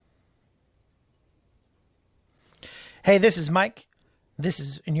Hey, this is Mike.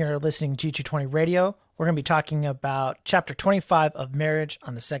 And you're listening to G220 Radio. We're going to be talking about chapter 25 of Marriage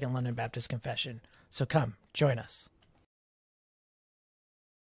on the Second London Baptist Confession. So come, join us.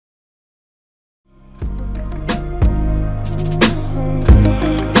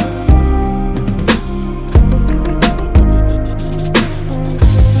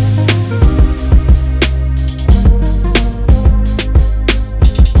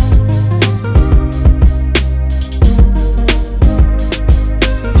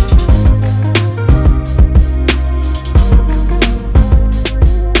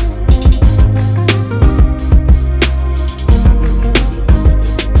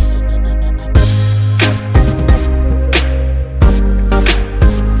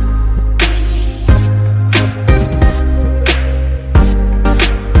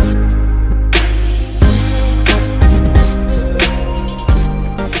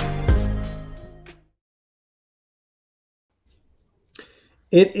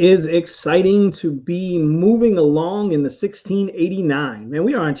 It is exciting to be moving along in the 1689. Man,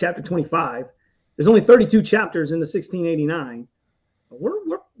 we are on chapter 25. There's only 32 chapters in the 1689.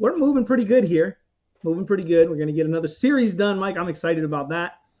 We're moving pretty good here. Moving pretty good. We're going to get another series done, Mike. I'm excited about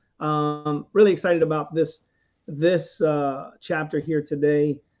that. Really excited about this chapter here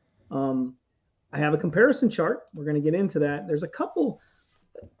today. I have a comparison chart. We're going to get into that. There's a couple.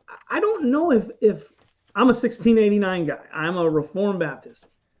 I don't know if I'm a 1689 guy. I'm a Reformed Baptist.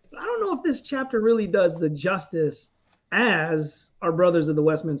 But I don't know if this chapter really does the justice as our brothers of the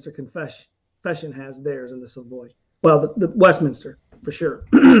Westminster Confession has theirs in the Savoy. Well, the Westminster, for sure.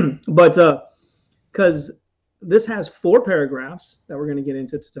 But because this has 4 paragraphs that we're going to get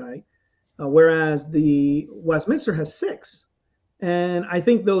into tonight, whereas the Westminster has 6. And I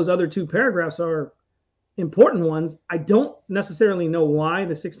think those other 2 paragraphs are important ones. I don't necessarily know why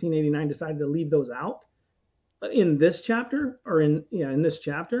the 1689 decided to leave those out in this chapter or in this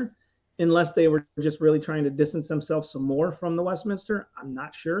chapter, unless they were just really trying to distance themselves some more from the Westminster. I'm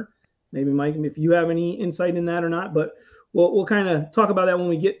not sure. Maybe Mike, if you have any insight in that or not, but we'll kind of talk about that when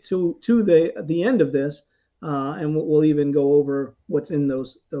we get to the end of this, and we'll even go over what's in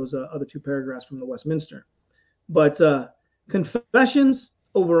those other 2 paragraphs from the Westminster. But confessions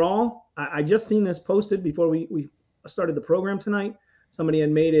overall, I just seen this posted before we started the program tonight. Somebody had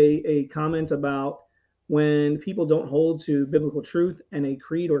made a comment about when people don't hold to biblical truth and a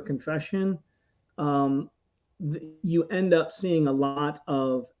creed or confession, you end up seeing a lot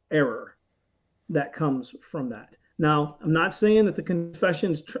of error that comes from that. Now, I'm not saying that the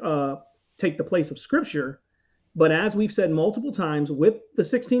confessions take the place of Scripture, but as we've said multiple times with the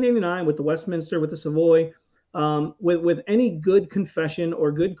 1689, with the Westminster, with the Savoy, with any good confession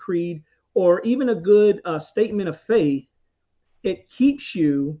or good creed or even a good statement of faith, it keeps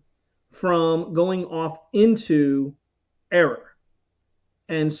you from going off into error.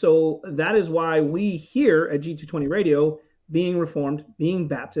 And so that is why we here at G220 Radio, being Reformed, being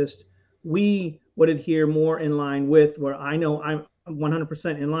Baptist, we would adhere more in line with where I know I'm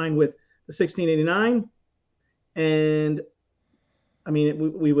 100% in line with the 1689. And I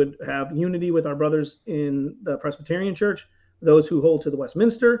mean, we would have unity with our brothers in the Presbyterian Church, those who hold to the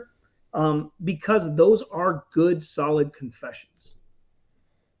Westminster, because those are good, solid confessions.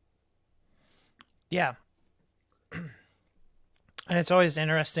 Yeah. And it's always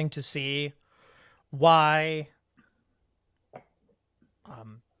interesting to see why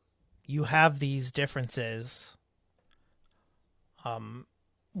you have these differences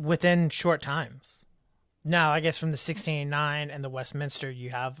within short times. Now, I guess from the 1689 and the Westminster,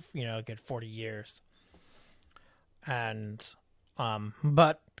 you have, a good 40 years. And,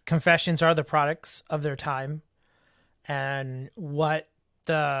 but confessions are the products of their time. And what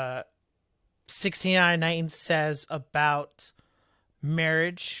the 1699 says about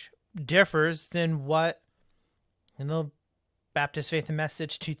marriage differs than what in the Baptist Faith and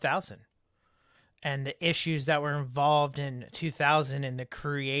Message 2000 and the issues that were involved in 2000 in the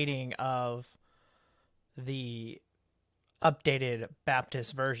creating of the updated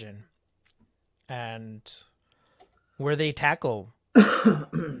Baptist version, and where they tackle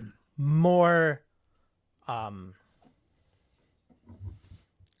more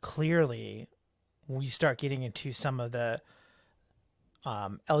clearly we start getting into some of the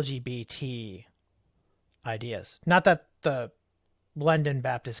LGBT ideas. Not that the London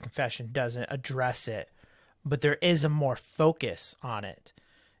Baptist Confession doesn't address it, but there is a more focus on it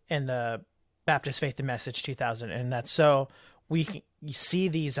in the Baptist Faith and Message 2000. And that's so we see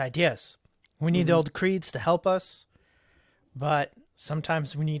these ideas. We need the old creeds to help us, but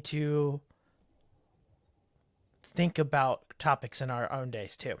sometimes we need to think about topics in our own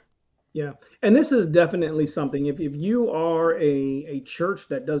days too. Yeah. And this is definitely something, if you are a church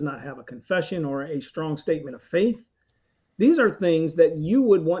that does not have a confession or a strong statement of faith, these are things that you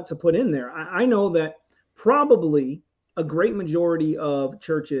would want to put in there. I know that probably a great majority of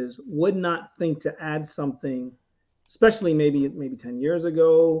churches would not think to add something, especially maybe 10 years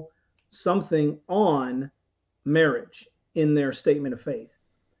ago, something on marriage in their statement of faith.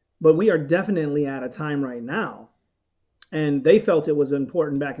 But we are definitely at a time right now, and they felt it was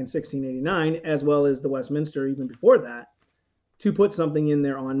important back in 1689, as well as the Westminster even before that, to put something in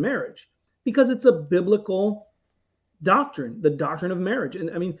there on marriage because it's a biblical doctrine, the doctrine of marriage. And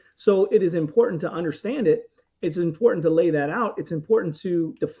I mean, so it is important to understand it. It's important to lay that out. It's important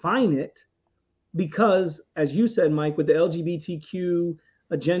to define it because, as you said, Mike, with the LGBTQ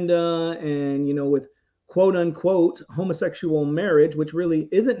agenda and, with quote unquote homosexual marriage, which really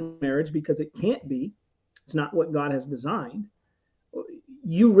isn't marriage because it can't be, it's not what God has designed.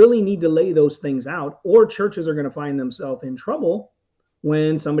 You really need to lay those things out, or churches are going to find themselves in trouble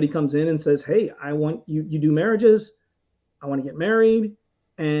when somebody comes in and says, hey, I want you do marriages. I want to get married.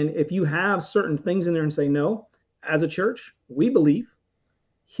 And if you have certain things in there and say, no, as a church, we believe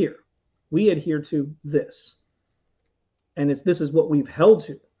here, we adhere to this. And this is what we've held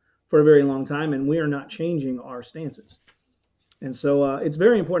to for a very long time, and we are not changing our stances. And so it's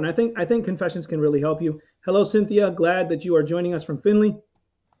very important. I think confessions can really help you. Hello, Cynthia. Glad that you are joining us from Findlay.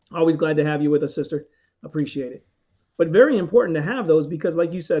 Always glad to have you with us, sister. Appreciate it. But very important to have those because,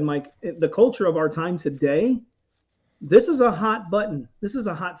 like you said, Mike, the culture of our time today, this is a hot button. This is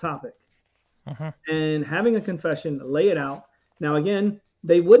a hot topic. And having a confession, lay it out. Now, again,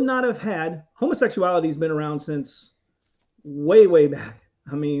 they would not have had, homosexuality has been around since way, way back.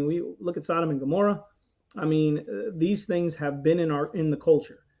 I mean, we look at Sodom and Gomorrah. I mean, these things have been in the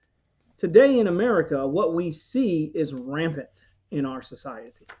culture. Today in America, what we see is rampant in our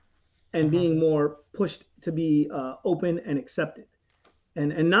society and being more pushed to be open and accepted.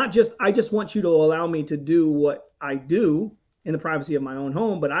 And not just, I just want you to allow me to do what I do in the privacy of my own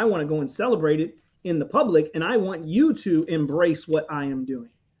home, but I want to go and celebrate it in the public. And I want you to embrace what I am doing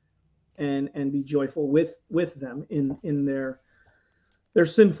and be joyful with them in their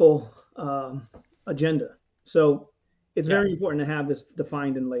sinful agenda. So it's very important to have this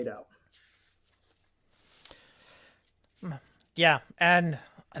defined and laid out. Yeah. And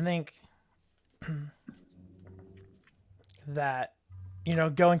I think that,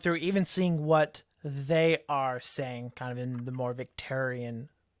 going through, even seeing what they are saying kind of in the more Victorian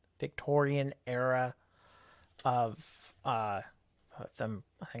era of, them,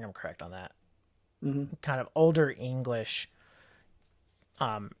 I think I'm correct on that, kind of older English.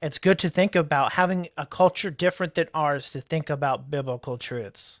 It's good to think about having a culture different than ours to think about biblical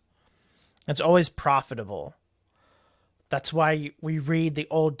truths. It's always profitable. That's why we read the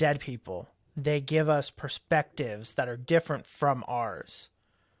old dead people. They give us perspectives that are different from ours.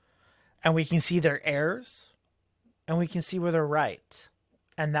 And we can see their errors, and we can see where they're right.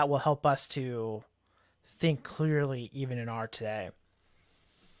 And that will help us to think clearly even in our today.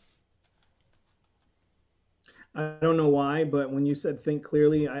 I don't know why, but when you said think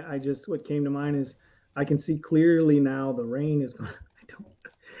clearly, I just, what came to mind is I can see clearly now the rain is going.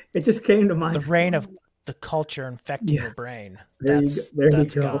 It just came to mind. The rain of the culture infecting your brain. That's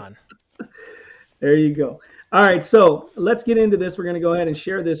gone. There you go. All right, so let's get into this. We're going to go ahead and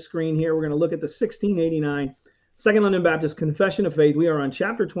share this screen here. We're going to look at the 1689 Second London Baptist Confession of Faith. We are on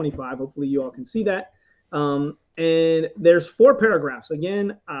chapter 25. Hopefully you all can see that. And there's 4 paragraphs.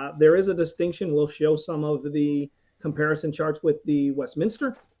 Again, there is a distinction. We'll show some of the comparison charts with the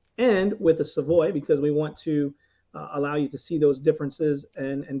Westminster and with the Savoy because we want to allow you to see those differences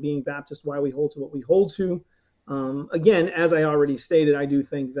and being Baptist, why we hold to what we hold to. Again, as I already stated, I do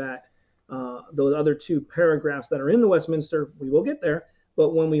think that those other 2 paragraphs that are in the Westminster, we will get there.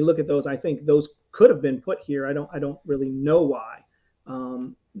 But when we look at those, I think those could have been put here. I don't really know why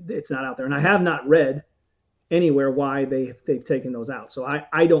it's not out there. And I have not read anywhere why they've taken those out. So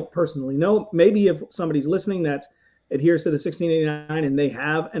I don't personally know. Maybe if somebody's listening that adheres to the 1689 and they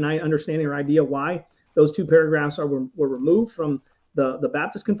have an understanding or idea why those 2 paragraphs were removed from the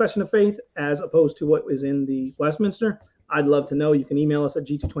Baptist Confession of Faith as opposed to what is in the Westminster, I'd love to know. You can email us at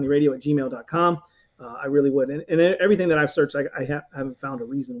g220radio@gmail.com. I really would. And everything that I've searched, I haven't found a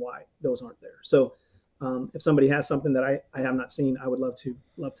reason why those aren't there. So if somebody has something that I have not seen, I would love to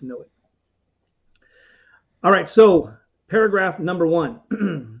know it. All right, so paragraph number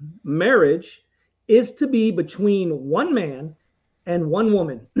 1. Marriage is to be between one man and one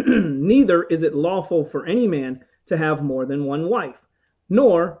woman. Neither is it lawful for any man to have more than one wife,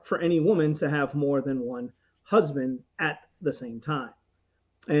 nor for any woman to have more than one husband at the same time.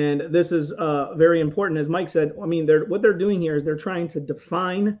 And this is very important. As Mike said, I mean, what they're doing here is they're trying to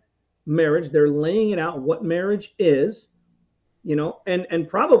define marriage. They're laying it out what marriage is, and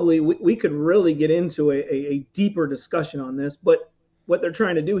probably we could really get into a deeper discussion on this. But what they're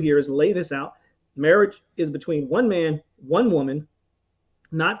trying to do here is lay this out. Marriage is between one man, one woman,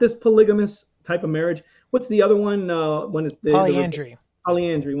 not this polygamous type of marriage. What's the other one? When it's Polyandry.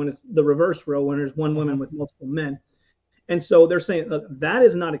 Polyandry, when it's the reverse role, when there's one woman with multiple men. And so they're saying, look, that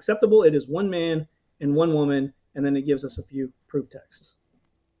is not acceptable. It is one man and one woman. And then it gives us a few proof texts.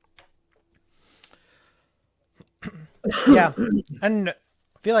 Yeah. And I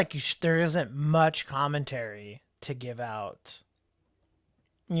feel like there isn't much commentary to give out.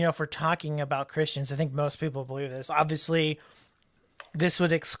 If we're talking about Christians, I think most people believe this. Obviously, this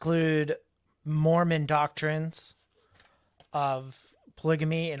would exclude Mormon doctrines of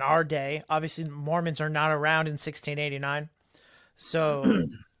polygamy in our day. Obviously, Mormons are not around in 1689. So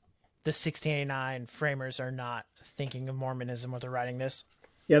the 1689 framers are not thinking of Mormonism when they're writing this.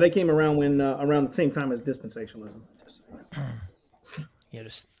 Yeah, they came around around the same time as dispensationalism. Yeah,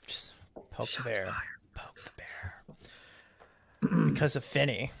 just poke the bear. Poke the bear. Because of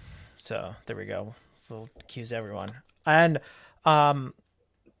Finney. So there we go. We'll accuse everyone. And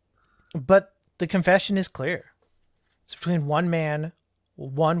but the confession is clear. It's between one man,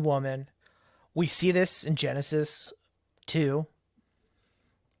 one woman. We see this in Genesis 2.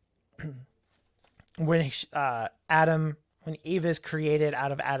 When when Eve is created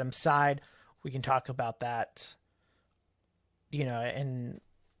out of Adam's side, we can talk about that, in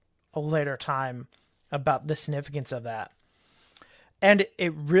a later time about the significance of that. And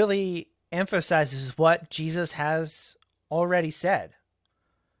it really emphasizes what Jesus has already said.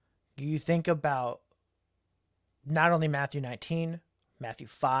 You think about not only Matthew 19, Matthew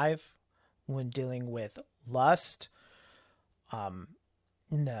 5, when dealing with lust.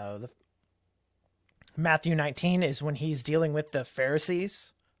 Matthew 19 is when he's dealing with the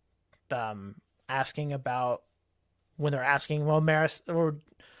Pharisees, asking about when they're asking, well,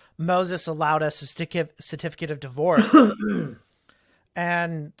 Moses allowed us a certificate of divorce.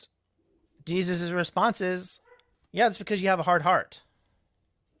 And Jesus' response is, yeah, it's because you have a hard heart.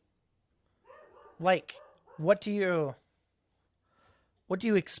 Like, what do you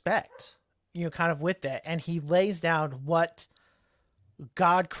expect? Kind of with that. And he lays down what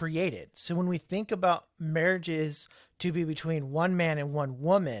God created. So when we think about marriages to be between one man and one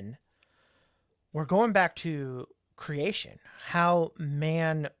woman, we're going back to creation, how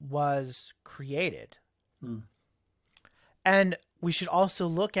man was created. And we should also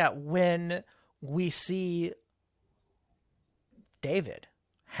look at when we see David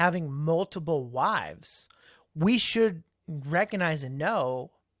having multiple wives, we should recognize and know,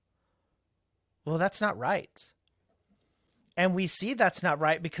 well, that's not right. And we see that's not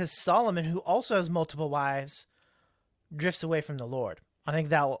right because Solomon, who also has multiple wives, drifts away from the Lord. I think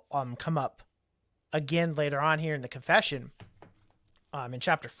that will come up again later on here in the confession, in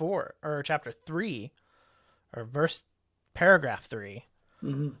chapter 4 or chapter 3 or paragraph 3.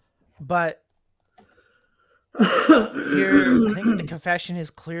 Mm-hmm. But here, I think the confession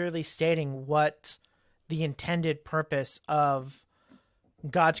is clearly stating what the intended purpose of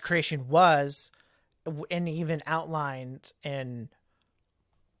God's creation was, and even outlined in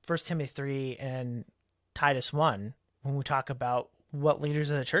 1 Timothy 3 and Titus 1 when we talk about what leaders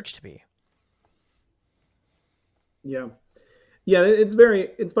of the church to be. Yeah, it's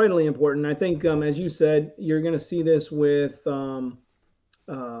vitally important. I think, as you said, you're going to see this with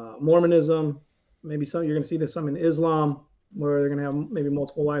Mormonism. Maybe you're going to see this some in Islam, where they're going to have maybe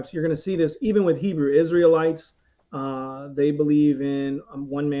multiple wives. You're going to see this even with Hebrew Israelites. They believe in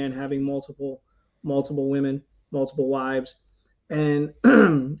one man having multiple women, multiple wives. And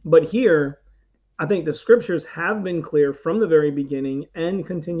but here, I think the scriptures have been clear from the very beginning and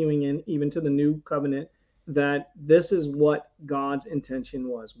continuing in even to the new covenant that this is what God's intention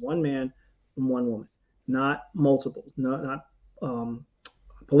was: one man and one woman, not multiple, not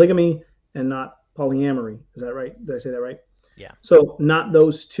polygamy and not polyamory. Is that right? Did I say that right? Yeah. So not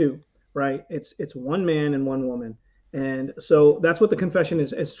those two, right? It's one man and one woman. And so that's what the confession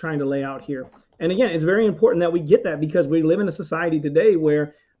is trying to lay out here. And again, it's very important that we get that, because we live in a society today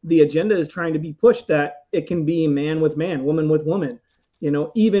where the agenda is trying to be pushed that it can be man with man, woman with woman.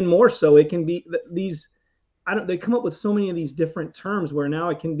 Even more so, it can be these. They come up with so many of these different terms where now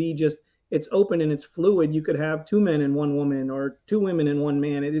it can be just, it's open and it's fluid. You could have two men and one woman, or two women and one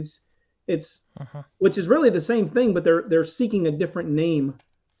man. It's which is really the same thing, but they're seeking a different name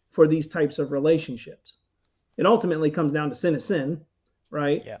for these types of relationships. It ultimately comes down to sin is sin,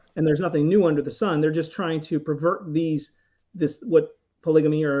 right? Yeah. And there's nothing new under the sun. They're just trying to pervert what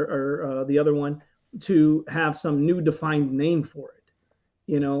polygamy or the other one to have some new defined name for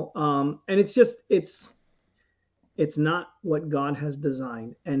it, and it's not what God has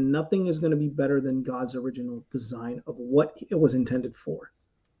designed, and nothing is going to be better than God's original design of what it was intended for.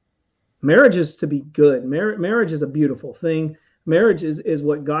 Marriage is to be good. Marriage is a beautiful thing. Marriage is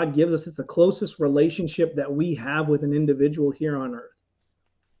what God gives us. It's the closest relationship that we have with an individual here on earth.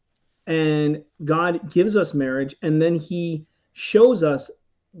 And God gives us marriage, and then he shows us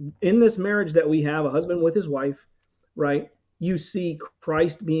in this marriage that we have, a husband with his wife, right? You see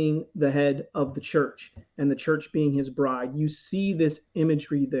Christ being the head of the church and the church being his bride. You see this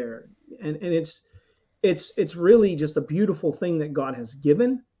imagery there. And it's really just a beautiful thing that God has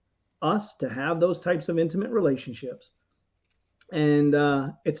given us to have those types of intimate relationships. And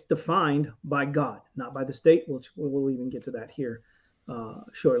it's defined by God, not by the state, which we'll even get to that here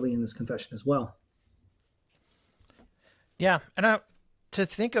shortly in this confession as well. Yeah. And to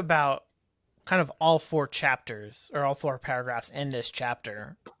think about kind of all four chapters or all four paragraphs in this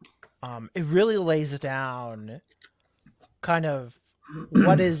chapter, it really lays down kind of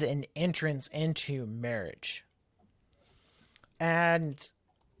what is an entrance into marriage. And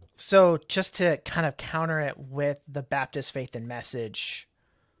so just to kind of counter it with the Baptist faith and message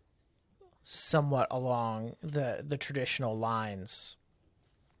somewhat along the traditional lines,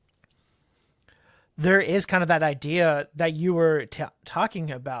 there is kind of that idea that you were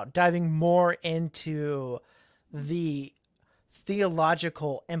talking about, diving more into the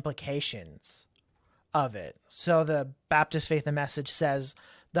theological implications of it. So the Baptist faith and message says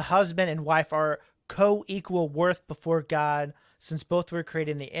the husband and wife are co-equal worth before God. Since both were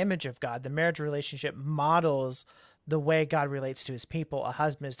created in the image of God, the marriage relationship models the way God relates to his people. A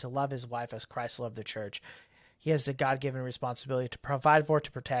husband is to love his wife as Christ loved the church. He has the God-given responsibility to provide for,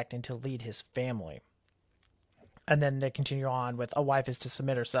 to protect, and to lead his family. And then they continue on with a wife is to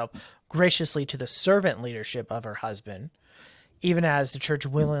submit herself graciously to the servant leadership of her husband, even as the church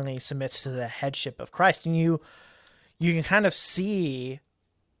willingly submits to the headship of Christ. And you can kind of see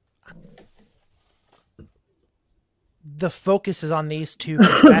the focus is on these two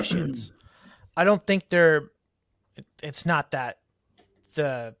confessions. I don't think it's not that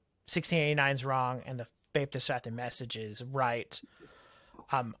the 1689 is wrong and the Baptist faith and message is right.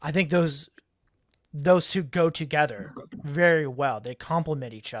 I think those two go together very well. They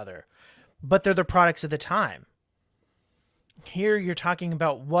complement each other, but they're the products of the time. Here you're talking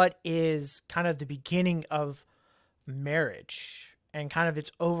about what is kind of the beginning of marriage and kind of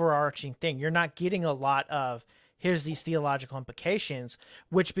its overarching thing. You're not getting a lot of here's these theological implications,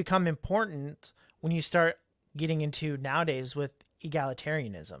 which become important when you start getting into nowadays with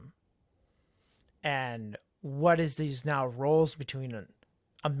egalitarianism. And what is these now roles between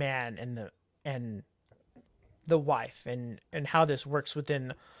a man and the wife and how this works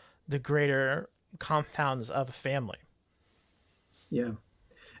within the greater confounds of a family. Yeah.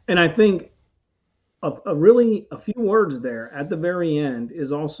 And I think a few words there at the very end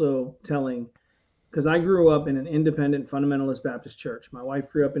is also telling, because I grew up in an independent fundamentalist Baptist church. My wife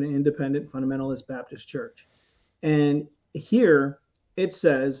grew up in an independent fundamentalist Baptist church. And here it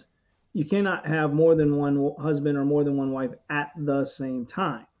says you cannot have more than one husband or more than one wife at the same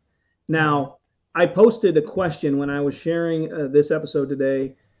time. Now, I posted a question when I was sharing this episode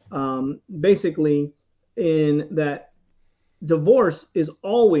today, basically in that divorce is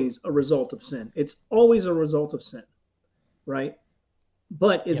always a result of sin. It's always a result of sin, right?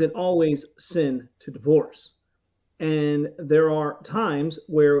 But is it always sin to divorce? And there are times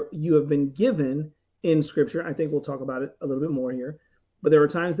where you have been given in Scripture, I think we'll talk about it a little bit more here, but there are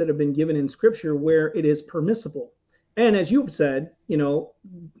times that have been given in Scripture where it is permissible. And as you've said,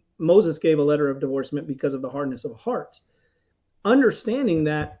 Moses gave a letter of divorcement because of the hardness of heart. Understanding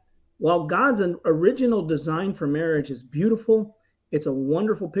that while God's original design for marriage is beautiful, it's a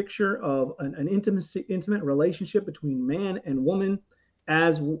wonderful picture of an intimate relationship between man and woman,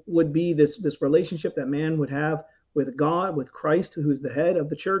 as would be this relationship that man would have with God, with Christ, who is the head of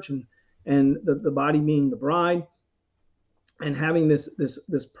the church, and the body being the bride, and having this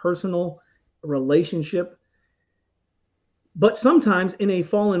personal relationship. But sometimes in a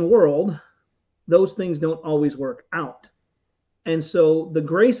fallen world, those things don't always work out. And so the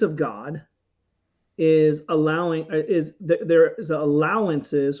grace of God is there is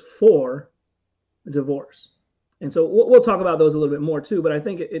allowances for divorce. And so we'll talk about those a little bit more too, but I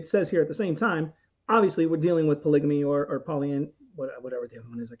think it says here at the same time, obviously we're dealing with polygamy or whatever the other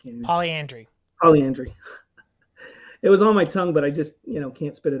one is. I can't even. Polyandry. It was on my tongue, but I just,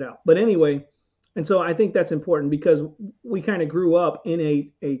 can't spit it out. But anyway, and so I think that's important because we kind of grew up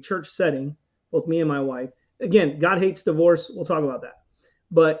in a church setting, both me and my wife. Again, God hates divorce. We'll talk about that.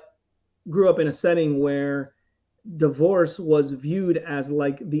 but grew up in a setting where divorce was viewed as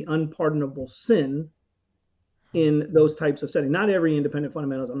like the unpardonable sin in those types of settings. Not every independent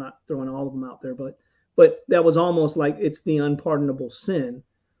fundamentalist, I'm not throwing all of them out there, but that was almost like it's the unpardonable sin.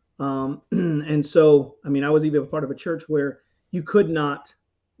 And so, I mean, I was even a part of a church where you could not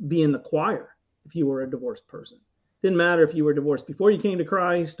be in the choir if you were a divorced person. Didn't matter if you were divorced before you came to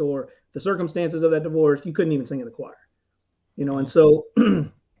Christ or the circumstances of that divorce, you couldn't even sing in the choir. And so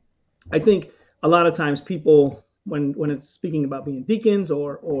I think a lot of times people, when it's speaking about being deacons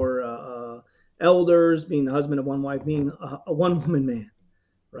or elders, being the husband of one wife, being a one woman man,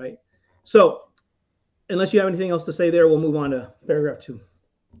 right? So unless you have anything else to say there, we'll move on to paragraph 2.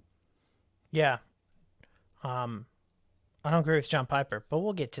 Yeah. I don't agree with John Piper, but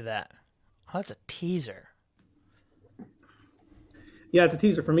we'll get to that. Oh, that's a teaser. Yeah, it's a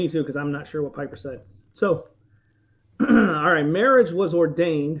teaser for me too, because I'm not sure what Piper said. So, all right, marriage was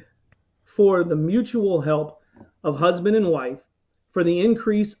ordained for the mutual help of husband and wife, for the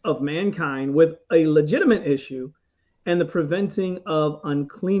increase of mankind with a legitimate issue, and the preventing of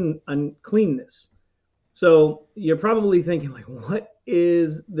uncleanness. So you're probably thinking, like, what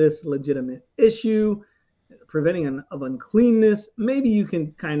is this legitimate issue? Preventing of uncleanness. Maybe you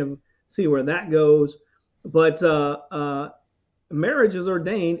can kind of see where that goes. But marriage is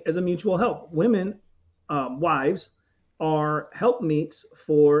ordained as a mutual help. Women, wives, are helpmeets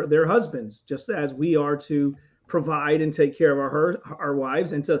for their husbands, just as we are to provide and take care of our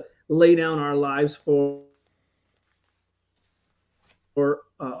wives and to lay down our lives for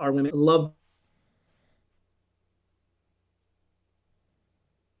our women. Love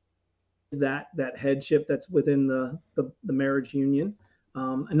that headship that's within the marriage union,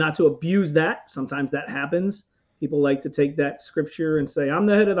 and not to abuse that. Sometimes that happens. People like to take that scripture and say, I'm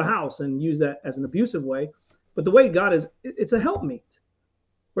the head of the house, and use that as an abusive way. But the way God is, it's a helpmeet.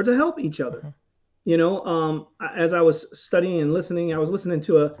 We're to help each other. As I was studying and listening, I was listening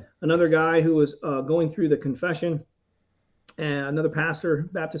to another guy who was going through the confession, and another pastor,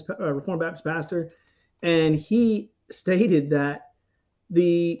 Reformed Baptist pastor, and he stated that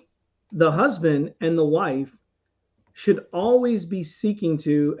the husband and the wife should always be seeking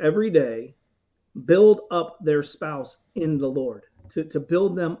to every day build up their spouse in the Lord, to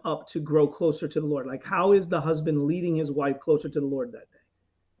build them up to grow closer to the Lord. Like, how is the husband leading his wife closer to the Lord that day?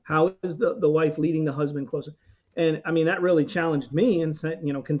 How is the wife leading the husband closer? And I mean, that really challenged me and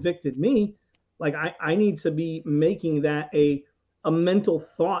convicted me. Like, I need to be making that a mental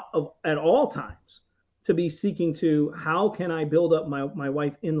thought of at all times, to be seeking to, how can I build up my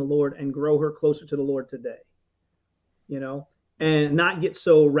wife in the Lord and grow her closer to the Lord today? And not get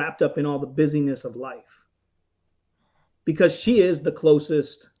so wrapped up in all the busyness of life, because she is the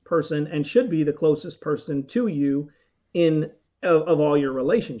closest person and should be the closest person to you of all your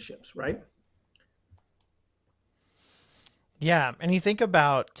relationships, right? Yeah, and you think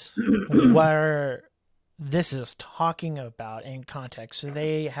about where this is talking about in context. So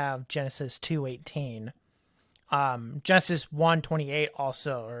they have Genesis 2:18, Genesis 1:28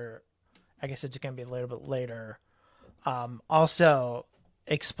 also, or I guess it's going to be a little bit later. Also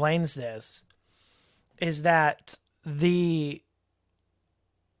explains this, is that the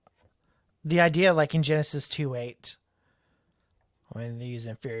idea, like in Genesis 2:8, when they use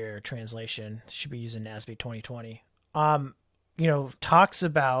inferior translation, should be using NASB 2020. Talks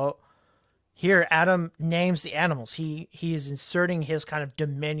about here Adam names the animals. He is inserting his kind of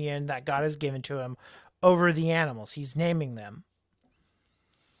dominion that God has given to him over the animals. He's naming them.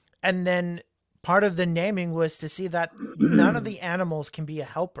 And then part of the naming was to see that none of the animals can be a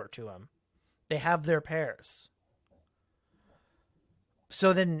helper to him. They have their pairs.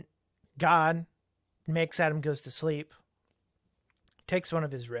 So then God makes Adam goes to sleep, takes one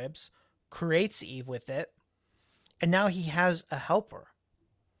of his ribs, creates Eve with it, and now he has a helper.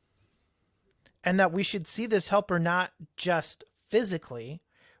 And that we should see this helper not just physically,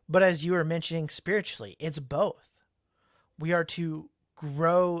 but as you were mentioning, spiritually. It's both. We are to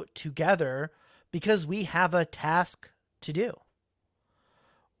grow together because we have a task to do.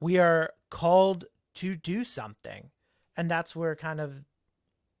 We are called to do something. And that's where kind of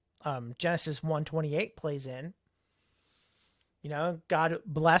Genesis 1:28 plays in. God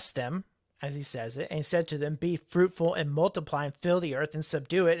blessed them, as he says it, and he said to them, be fruitful and multiply and fill the earth and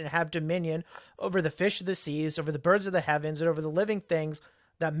subdue it and have dominion over the fish of the seas, over the birds of the heavens, and over the living things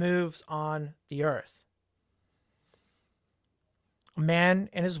that moves on the earth. A man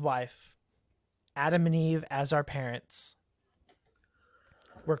and his wife, Adam and Eve as our parents,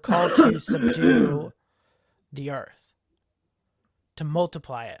 were called to subdue the earth, to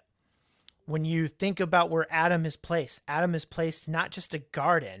multiply it. When you think about where Adam is placed not just a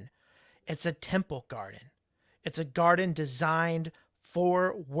garden, it's a temple garden. It's a garden designed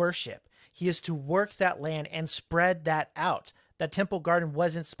for worship. He is to work that land and spread that out. That temple garden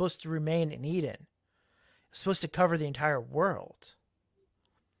wasn't supposed to remain in Eden. It was supposed to cover the entire world.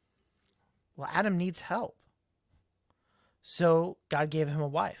 Well, Adam needs help. So God gave him a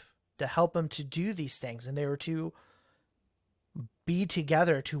wife to help him to do these things. And they were to be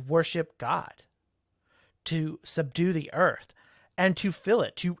together to worship God, to subdue the earth, and to fill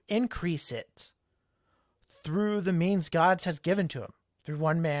it, to increase it through the means God has given to him, through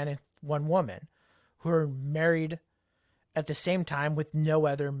one man and one woman who are married at the same time with no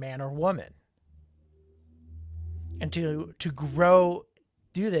other man or woman. And to grow,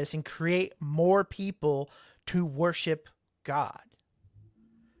 do this, and create more people to worship God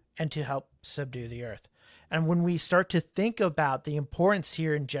and to help subdue the earth. And when we start to think about the importance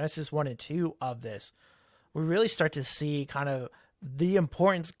here in Genesis 1 and 2 of this, we really start to see kind of the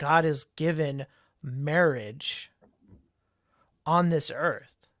importance God has given marriage on this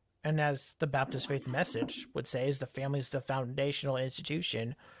earth. And as the Baptist faith message would say, is the family is the foundational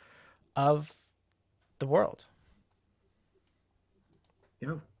institution of the world.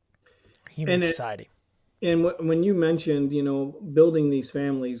 Yeah. Human society. And when you mentioned, building these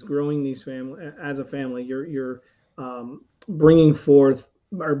families, growing these families as a family, you're bringing forth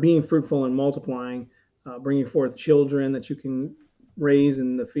or being fruitful and multiplying, bringing forth children that you can raise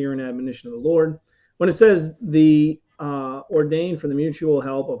in the fear and admonition of the Lord. When it says the ordained for the mutual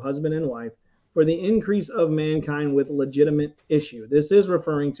help of husband and wife for the increase of mankind with legitimate issue, this is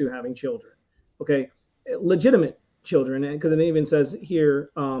referring to having children. Okay, legitimate children, because it even says here,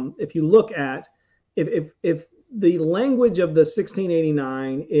 if you look at if the language of the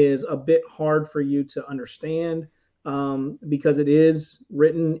 1689 is a bit hard for you to understand, because it is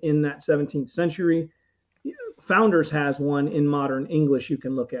written in that 17th century, Founders has one in modern English you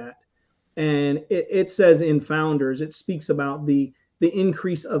can look at, and it says in Founders, it speaks about the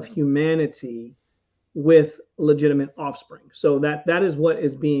increase of humanity with legitimate offspring. So that is what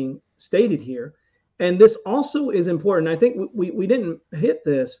is being stated here. And this also is important. I think we didn't hit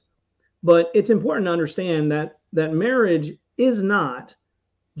this, but it's important to understand that marriage is not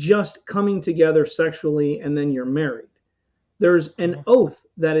just coming together sexually and then you're married. There's an oath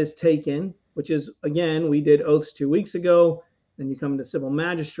that is taken, which is, again, we did oaths 2 weeks ago. Then you come to civil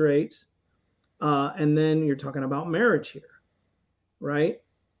magistrates, and then you're talking about marriage here, right?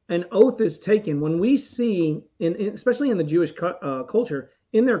 An oath is taken. When we see, especially in the Jewish culture,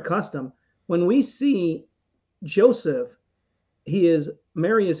 in their custom, when we see Joseph,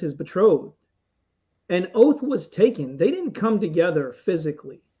 Mary is his betrothed. An oath was taken. They didn't come together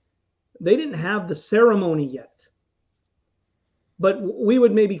physically. They didn't have the ceremony yet. But we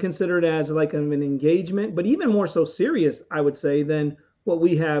would maybe consider it as like an engagement, but even more so serious, I would say, than what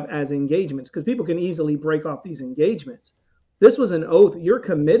we have as engagements, because people can easily break off these engagements. This was an oath. You're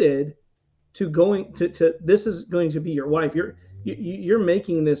committed to going to this is going to be your wife. You're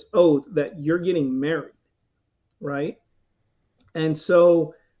making this oath that you're getting married, right? And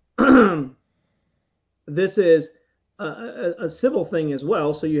so this is a civil thing as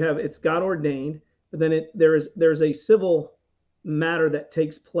well. So it's God ordained, but then there's a civil matter that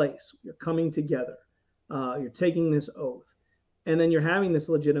takes place. You're coming together. You're taking this oath, and then you're having this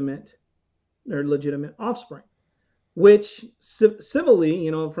legitimate offspring, which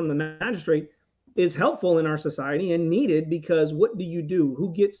civilly, from the magistrate, is helpful in our society and needed, because what do you do?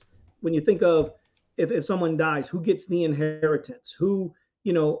 Who gets, when you think of if someone dies, who gets the inheritance? Who,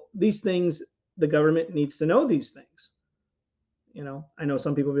 these things, the government needs to know these things. I know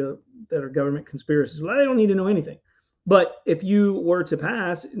some people that are government conspiracists. Well, they don't need to know anything. But if you were to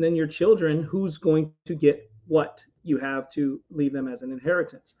pass, then your children, who's going to get what? You have to leave them as an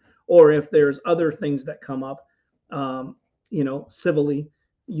inheritance. Or if there's other things that come up, civilly,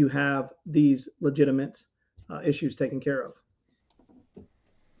 you have these legitimate issues taken care of.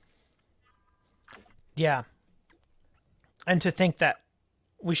 Yeah. And to think that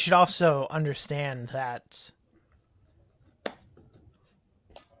we should also understand that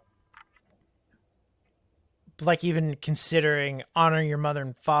like even considering honoring your mother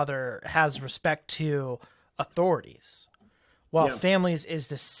and father has respect to authorities. While families is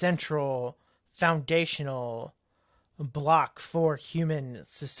the central foundational block for human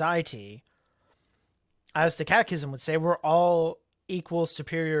society, as the catechism would say, we're all equal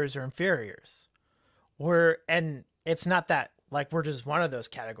superiors or inferiors. And it's not that like we're just one of those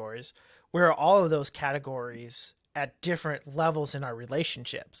categories. We're all of those categories at different levels in our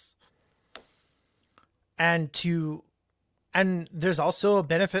relationships. And to And there's also a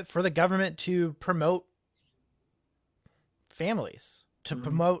benefit for the government to promote families, to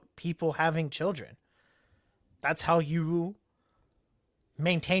promote people having children. That's how you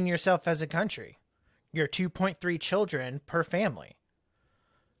maintain yourself as a country. You're 2.3 children per family.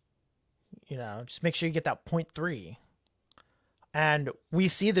 Just make sure you get that 0.3. And we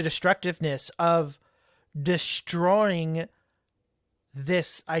see the destructiveness of destroying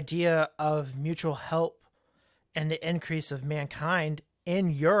this idea of mutual help and the increase of mankind in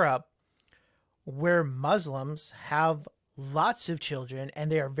Europe, where Muslims have lots of children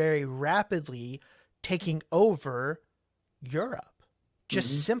and they are very rapidly taking over Europe,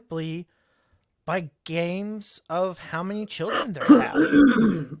 just simply by games of how many children they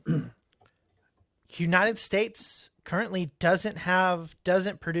have. United States currently doesn't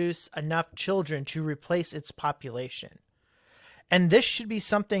produce enough children to replace its population. And this should be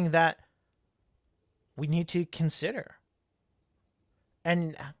something that we need to consider.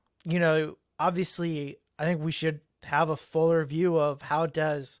 And, obviously, I think we should have a fuller view of how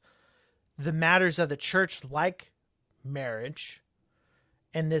does the matters of the church, like marriage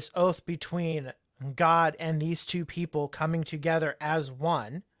and this oath between God and these two people coming together as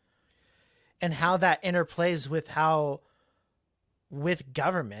one, and how that interplays with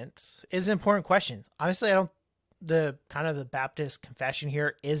government is an important question. Honestly, the Baptist confession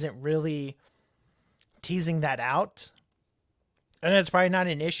here isn't really teasing that out. And it's probably not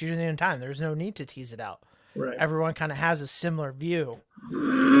an issue in the time. There's no need to tease it out. Right. Everyone kind of has a similar view.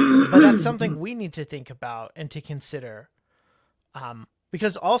 But that's something we need to think about and to consider.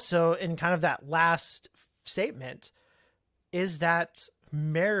 Because also in kind of that last statement is that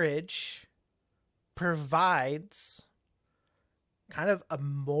marriage provides kind of a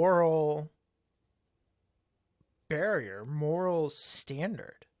moral barrier, moral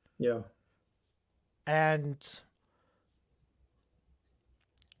standard. Yeah. And,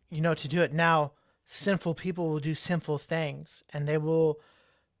 to do it now, sinful people will do sinful things, and they will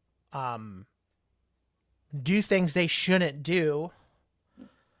do things they shouldn't do.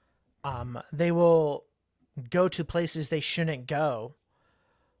 They will go to places they shouldn't go.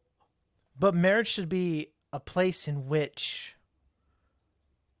 But marriage should be a place in which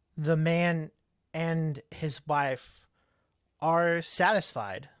the man and his wife are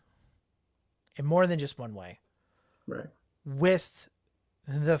satisfied in more than just one way. Right. With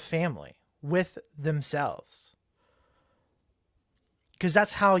the family, with themselves. Because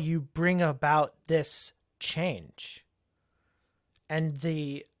that's how you bring about this change. And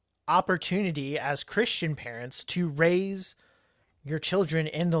the opportunity as Christian parents to raise your children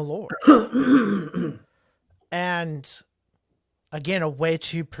in the Lord. And again, a way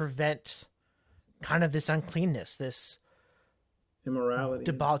to prevent kind of this uncleanness, this immorality,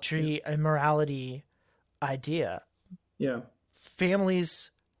 debauchery, immorality idea. Yeah. Families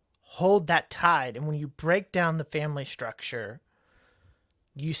hold that tide. And when you break down the family structure,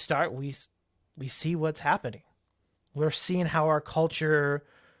 we see what's happening. We're seeing how our culture,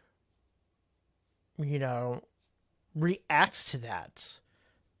 reacts to that.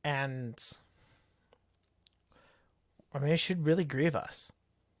 And it should really grieve us.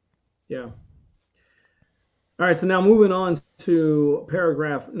 Yeah. All right. So now moving on to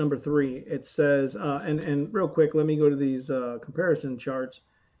paragraph number 3, it says, and real quick, let me go to these comparison charts.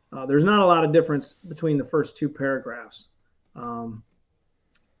 There's not a lot of difference between the first 2 paragraphs.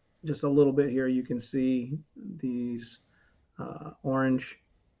 Just a little bit here. You can see these orange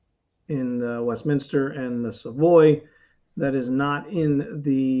in the Westminster and the Savoy. That is not in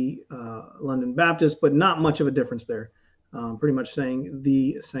the London Baptist, but not much of a difference there. Pretty much saying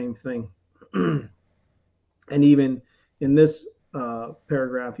the same thing. And even in this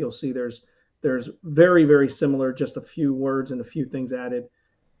paragraph, you'll see there's very, very similar, just a few words and a few things added.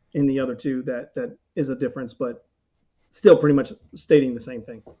 In the other 2, that is a difference, but still pretty much stating the same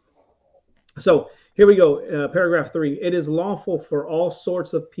thing. So here we go. Paragraph 3. It is lawful for all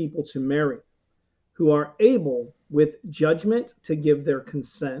sorts of people to marry, who are able with judgment to give their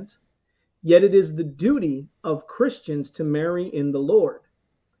consent. Yet it is the duty of Christians to marry in the Lord.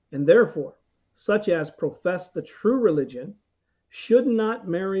 And therefore, such as profess the true religion should not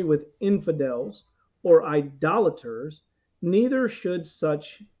marry with infidels or idolaters, neither should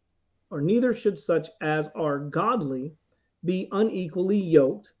such as are godly be unequally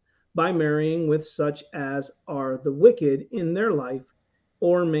yoked by marrying with such as are the wicked in their life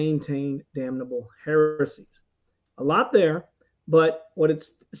or maintain damnable heresies. A lot there, but what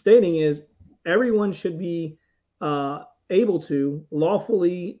it's stating is everyone should be able to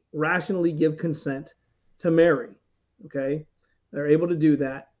lawfully, rationally give consent to marry. Okay, they're able to do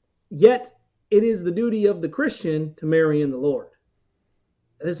that. Yet it is the duty of the Christian to marry in the Lord.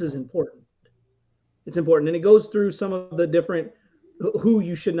 This is important. It's important. And it goes through some of the different who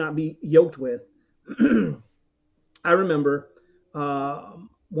you should not be yoked with. I remember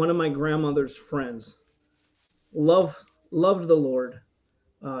one of my grandmother's friends loved the Lord.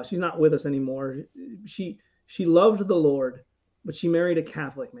 She's not with us anymore. She loved the Lord, but she married a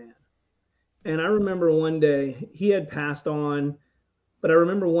Catholic man. And I remember one day, he had passed on, but I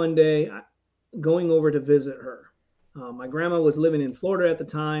remember one day going over to visit her. My grandma was living in Florida at the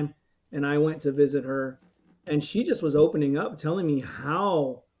time, and I went to visit her. And she just was opening up, telling me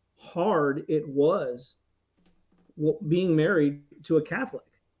how hard it was being married to a Catholic.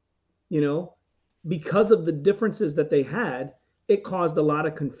 You know, because of the differences that they had, it caused a lot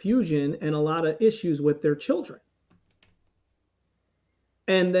of confusion and a lot of issues with their children.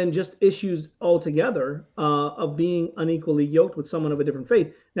 And then just issues altogether of being unequally yoked with someone of a different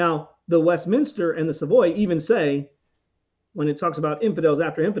faith. Now, the Westminster and the Savoy even say, when it talks about infidels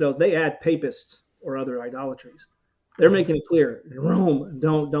after infidels, they add papists or other idolatries. They're making it clear, Rome,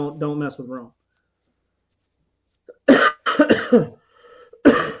 don't mess with Rome.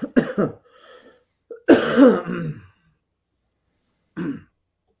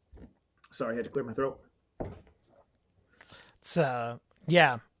 Sorry, I had to clear my throat. So,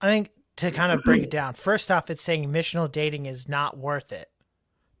 yeah, I think to kind of break it down, first off, it's saying missional dating is not worth it.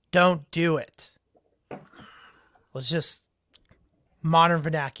 Don't do it. Let's just modern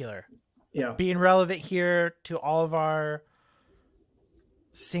vernacular. Yeah. Being relevant here to all of our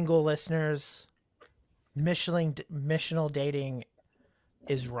single listeners, missional dating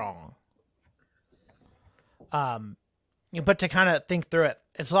is wrong. But to kind of think through it,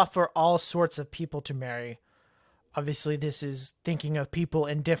 it's left for all sorts of people to marry. Obviously, this is thinking of people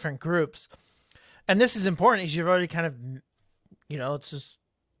in different groups. And this is important, as you've already kind of, let's just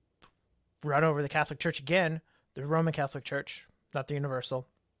run over the Catholic Church again, the Roman Catholic Church, not the Universal,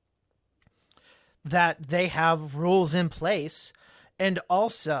 that they have rules in place. And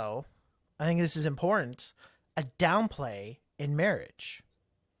also, I think this is important, a downplay in marriage.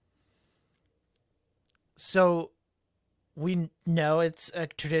 So we know it's a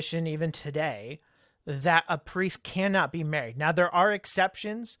tradition even today that a priest cannot be married. Now, there are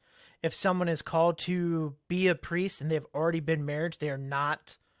exceptions. If someone is called to be a priest and they've already been married, they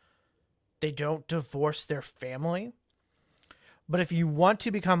don't divorce their family. But if you want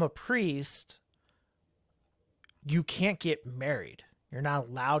to become a priest, you can't get married. You're not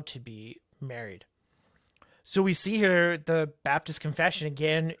allowed to be married. So we see here the Baptist Confession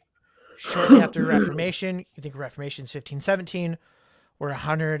again, shortly after Reformation. You think Reformation is 1517. We're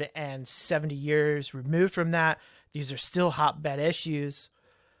 170 years removed from that. These are still hotbed issues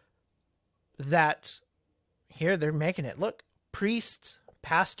that here they're making it. Look, priests,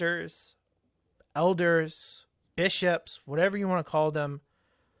 pastors, elders, bishops, whatever you want to call them,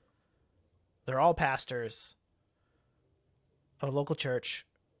 they're all pastors of a local church.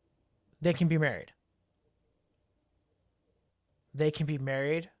 They can be married. They can be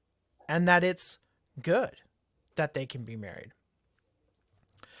married, and that it's good that they can be married.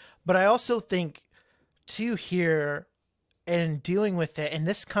 But I also think, too, here, in dealing with it, and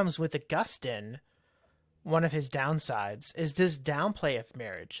this comes with Augustine, one of his downsides, is this downplay of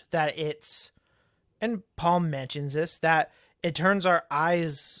marriage, that it's, and Paul mentions this, that it turns our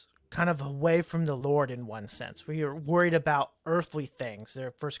eyes kind of away from the Lord in one sense. We are worried about earthly things.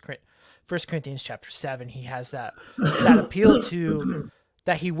 There, 1 Corinthians chapter 7, he has that appeal to,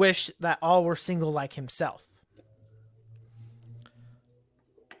 that he wished that all were single like himself.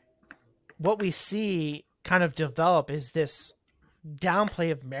 What we see kind of develop is this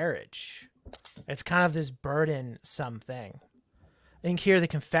downplay of marriage. It's kind of this burdensome thing. I think here the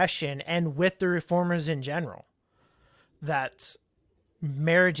confession, and with the reformers in general, that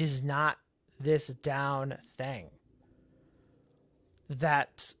marriage is not this down thing.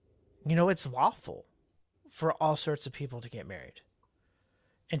 That, it's lawful for all sorts of people to get married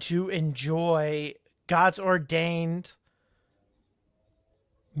and to enjoy God's ordained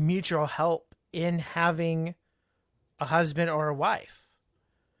mutual help in having a husband or a wife.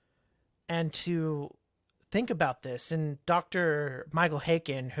 And to think about this, and Dr. Michael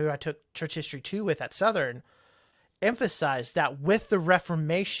Haykin, who I took Church History 2 with at Southern, emphasized that with the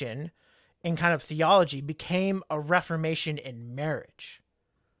Reformation in kind of theology became a Reformation in marriage.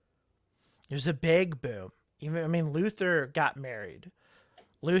 There's a big boom. Luther got married.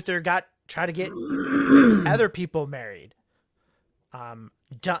 Luther tried to get other people married.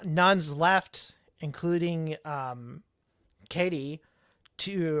 Nuns left, including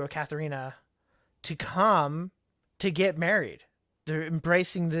Katharina, to come to get married. They're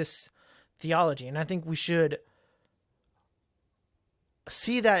embracing this theology. And I think we should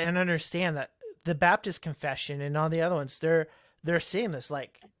see that and understand that the Baptist confession and all the other ones, they're saying this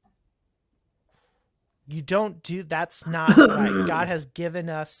like, you don't do, that's not right. God has given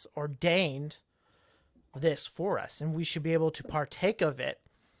us, ordained this for us, and we should be able to partake of it.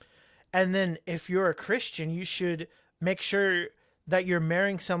 And then if you're a Christian, you should make sure that you're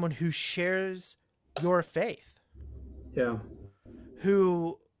marrying someone who shares your faith. Yeah.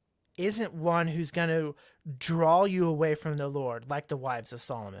 Who isn't one who's going to draw you away from the Lord like the wives of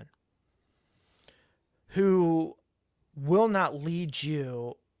Solomon. Who will not lead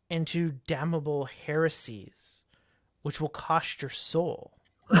you into damnable heresies, which will cost your soul.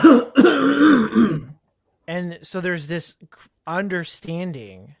 And so there's this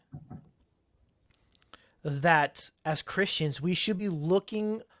understanding that as Christians, we should be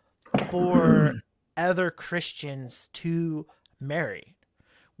looking for other Christians to marry.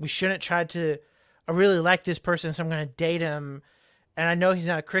 We shouldn't try to, I really like this person, so I'm going to date him. And I know he's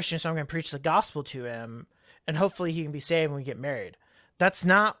not a Christian, so I'm going to preach the gospel to him. And hopefully he can be saved when we get married. That's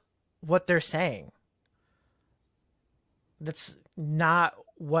not what they're saying. That's not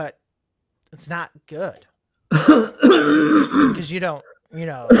what, it's not good. Because you don't,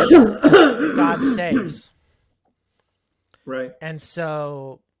 God saves. Right. And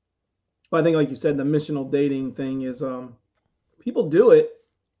so. Well, I think like you said, the missional dating thing is, people do it.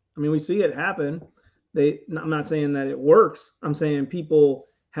 I mean, we see it happen. I'm not saying that it works. I'm saying people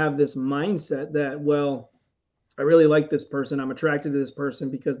have this mindset that, well, I really like this person. I'm attracted to this person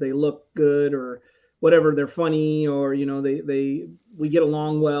because they look good or whatever. They're funny or, we get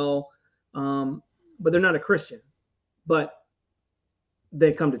along well. But they're not a Christian, but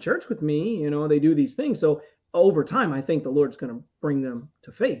they come to church with me, they do these things. So over time, I think the Lord's going to bring them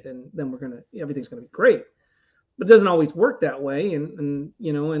to faith, and then everything's going to be great. But it doesn't always work that way. And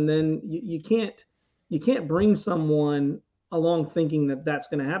then you can't bring someone along thinking that that's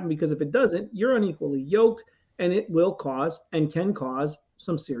going to happen, because if it doesn't, you're unequally yoked, and it will cause and can cause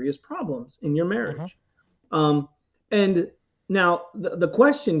some serious problems in your marriage. And now the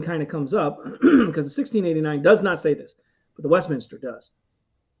question kind of comes up because the 1689 does not say this, but the Westminster does.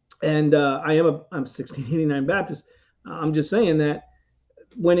 And I'm 1689 Baptist. I'm just saying that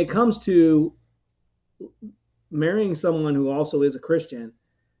when it comes to marrying someone who also is a Christian,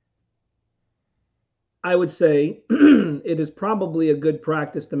 I would say it is probably a good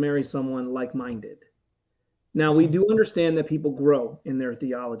practice to marry someone like-minded. Now, we do understand that people grow in their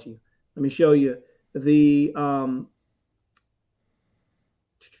theology. Let me show you the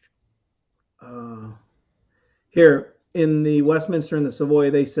here in the Westminster and the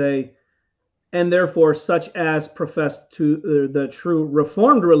Savoy. They say, and therefore such as profess to the true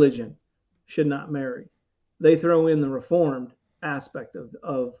Reformed religion should not marry. They throw in the Reformed aspect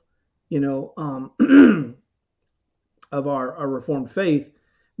of of our Reformed faith.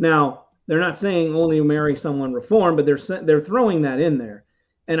 Now, they're not saying only marry someone Reformed, but they're throwing that in there.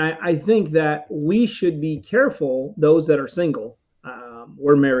 And I think that we should be careful, those that are single,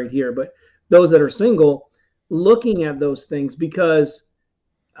 we're married here, but those that are single, looking at those things, because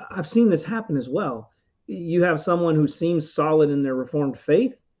I've seen this happen as well. You have someone who seems solid in their Reformed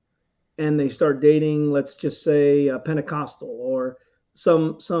faith, and they start dating, let's just say, a Pentecostal or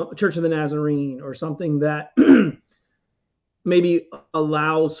some Church of the Nazarene or something that maybe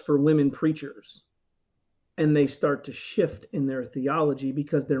allows for women preachers, and they start to shift in their theology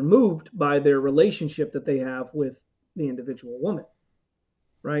because they're moved by their relationship that they have with the individual woman,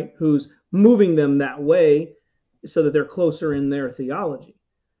 right? Who's moving them that way so that they're closer in their theology,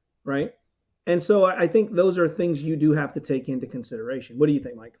 right? And so I think those are things you do have to take into consideration. What do you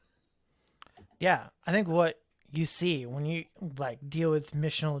think, Mike? Yeah, I think what you see when you deal with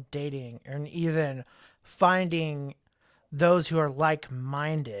missional dating, and even finding those who are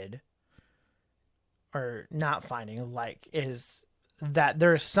like-minded, or not finding is that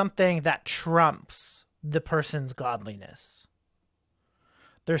there's something that trumps the person's godliness.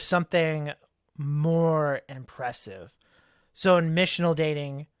 There's something more impressive. So in missional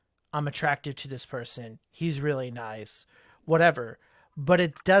dating, I'm attracted to this person. He's really nice, whatever. But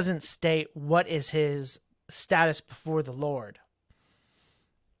it doesn't state what is his status before the Lord.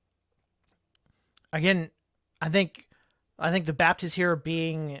 Again, I think the Baptists here are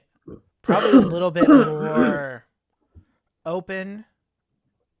being probably a little bit more open,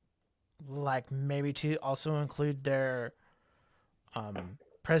 maybe to also include their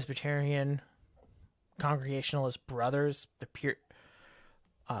Presbyterian Congregationalist brothers, the pure,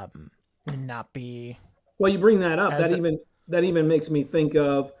 not be. Well, you bring that up. That even makes me think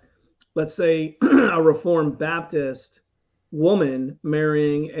of, let's say, a Reformed Baptist woman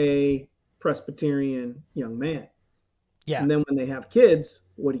marrying a Presbyterian young man. Yeah. And then when they have kids,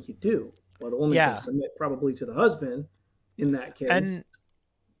 what do you do? Well, the woman's going to Yeah. submit probably to the husband in that case. And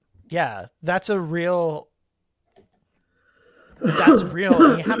yeah, that's real, and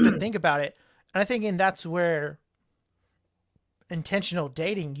you have to think about it. And I think, and that's where intentional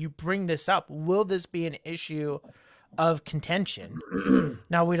dating, you bring this up. Will this be an issue of contention?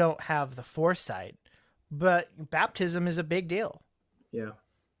 Now, we don't have the foresight, but baptism is a big deal. Yeah.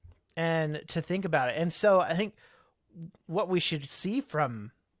 And to think about it. And so I think what we should see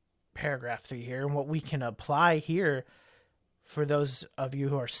from paragraph 3 here, and what we can apply here for those of you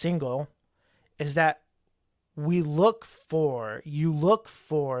who are single, is that you look for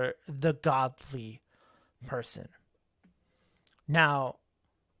the godly person. Now,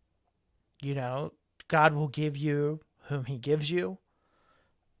 God will give you whom he gives you,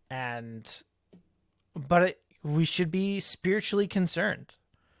 but we should be spiritually concerned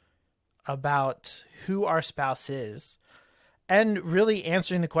about who our spouse is, and really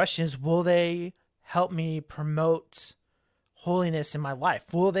answering the question is, will they help me promote holiness in my life?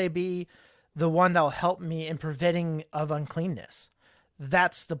 Will they be the one that will help me in preventing of uncleanness?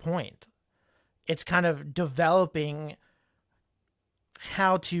 That's the point. It's kind of developing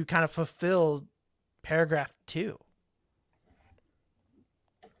how to kind of fulfill paragraph 2.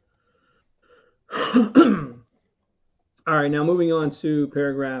 All right, now moving on to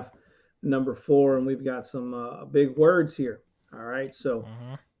paragraph number 4, and we've got some big words here. All right, so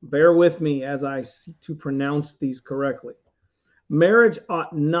bear with me as I seek to pronounce these correctly. Marriage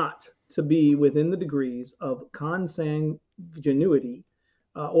ought not to be within the degrees of consanguinity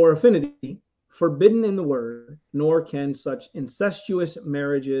or affinity forbidden in the word, nor can such incestuous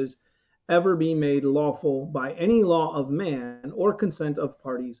marriages ever be made lawful by any law of man or consent of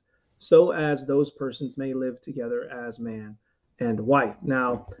parties, so as those persons may live together as man and wife.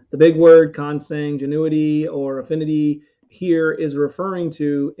 Now, the big word consanguinity or affinity here is referring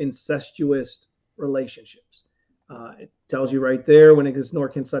to incestuous relationships. It tells you right there, when it says, nor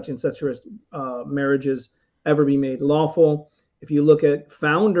can such incestuous marriages ever be made lawful. If you look at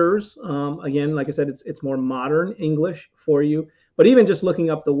Founders, again, like I said, it's more modern English for you. But even just looking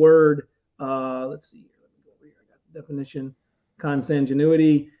up the word, let's see, let me go over here. I got the definition.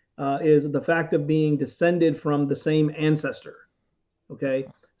 Consanguinity is the fact of being descended from the same ancestor. Okay,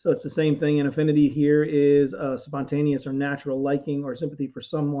 so it's the same thing. And affinity here is a spontaneous or natural liking or sympathy for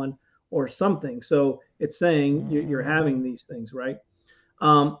someone or something. So it's saying you're having these things, right?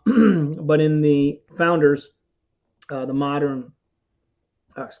 But in the Founders, the modern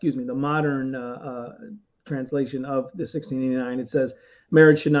translation of the 1689, it says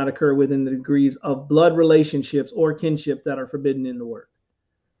marriage should not occur within the degrees of blood relationships or kinship that are forbidden in the word.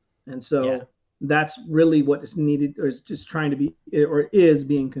 And so that's really what is needed, or is just trying to be, or is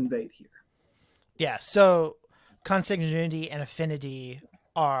being conveyed here. Yeah. So consanguinity and affinity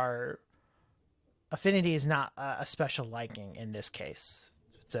is not a special liking in this case.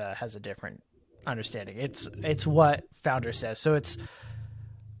 It has a different understanding. It's what Founder says. So it's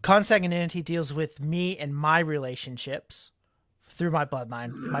consanguinity deals with me and my relationships through my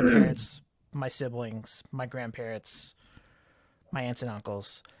bloodline, my parents, my siblings, my grandparents, my aunts and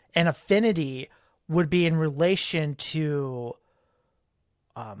uncles. And affinity would be in relation to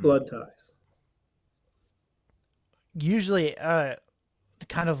blood ties. Usually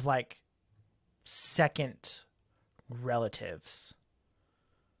kind of like second relatives.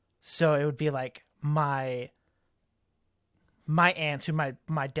 So it would be like my aunt, who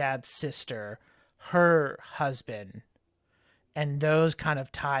my dad's sister, her husband, and those kind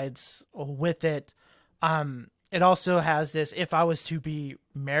of ties with it. It also has this, if I was to be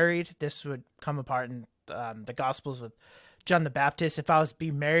married, this would come apart in the Gospels with John the Baptist. If I was to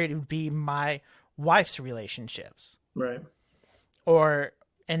be married, it would be my wife's relationships. Right. Or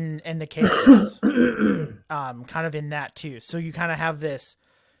in the cases, kind of in that too. So you kind of have this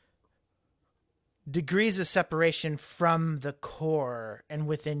degrees of separation from the core and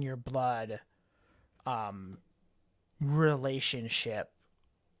within your blood relationship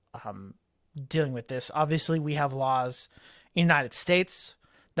dealing with this. Obviously, we have laws in the United States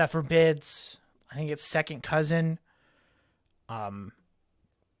that forbids, I think it's second cousin, and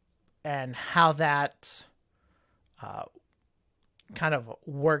how that kind of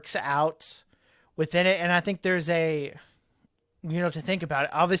works out within it. And I think there's to think about it.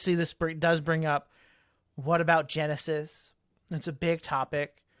 Obviously, this does bring up, what about Genesis? It's a big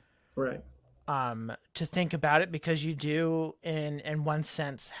topic. Right. To think about it, because you do, in one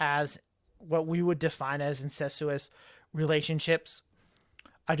sense, has what we would define as incestuous relationships.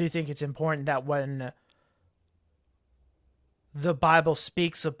 I do think it's important that when the Bible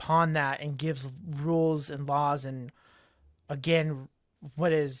speaks upon that and gives rules and laws, and again,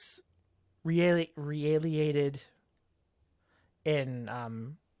 what is reiterated in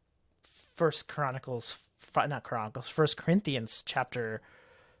First Corinthians chapter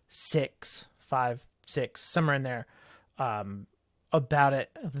 6, somewhere in there, about it.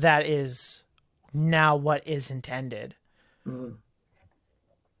 That is now what is intended. Mm.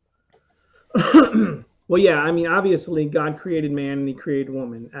 Well, yeah, I mean, obviously, God created man and he created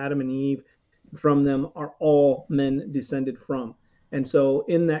woman, Adam and Eve. From them are all men descended from. And so,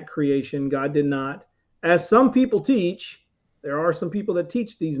 in that creation, God did not, as some people teach, there are some people that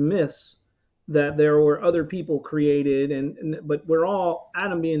teach these myths that there were other people created, but we're all,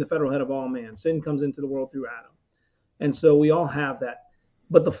 Adam being the federal head of all man. Sin comes into the world through Adam. And so we all have that.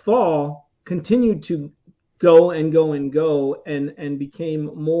 But the fall continued to go and go and go and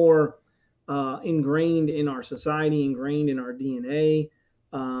became more ingrained in our society, ingrained in our DNA,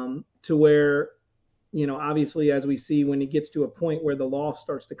 to where, obviously, as we see, when it gets to a point where the law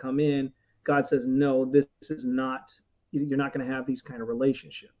starts to come in, God says, no, this is not, you're not going to have these kind of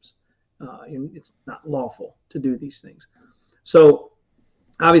relationships. It's not lawful to do these things. So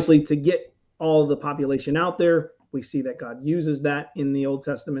obviously, to get all the population out there, we see that God uses that in the Old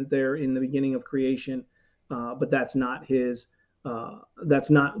Testament there in the beginning of creation, but that's not that's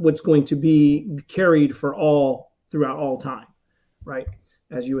not what's going to be carried for all throughout all time, right?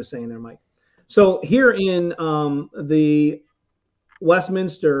 As you were saying there, Mike. So here in the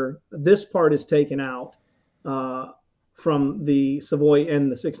Westminster, this part is taken out from the Savoy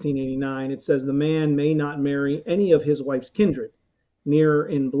and the 1689. It says the man may not marry any of his wife's kindred, nearer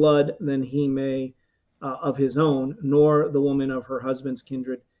in blood than he may of his own, nor the woman of her husband's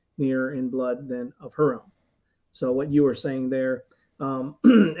kindred, nearer in blood than of her own. So what you were saying there,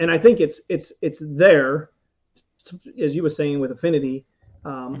 and I think it's there, as you were saying with affinity.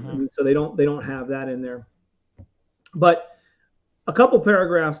 So they don't have that in there. But a couple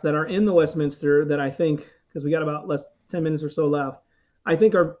paragraphs that are in the Westminster that I think, because we got about 10 minutes or so left, I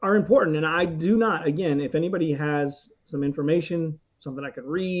think are important. And I do not, again, if anybody has some information, something I could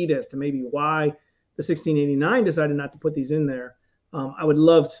read as to maybe why the 1689 decided not to put these in there, I would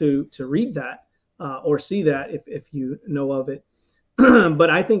love to read that or see that if you know of it. But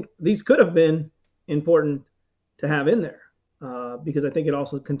I think these could have been important to have in there because I think it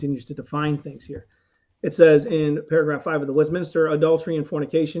also continues to define things here. It says in paragraph 5 of the Westminster, adultery and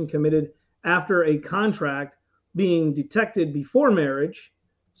fornication committed after a contract being detected before marriage.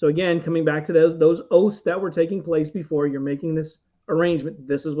 So again, coming back to those oaths that were taking place before you're making this arrangement,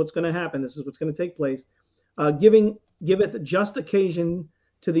 this is what's going to happen, this is what's going to take place, giveth just occasion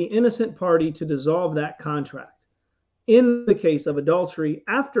to the innocent party to dissolve that contract. In the case of adultery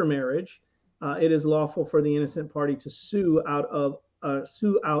after marriage, it is lawful for the innocent party to sue out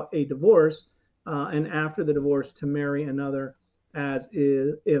a divorce, and after the divorce to marry another, as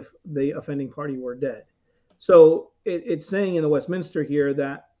if the offending party were dead. So it's saying in the Westminster here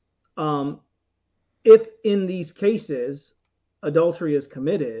that if in these cases adultery is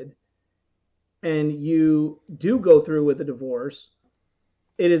committed and you do go through with a divorce,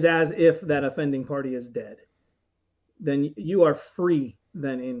 it is as if that offending party is dead. Then you are free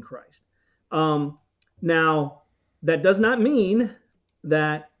then in Christ. Now, that does not mean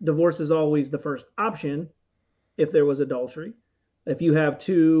that divorce is always the first option if there was adultery. If you have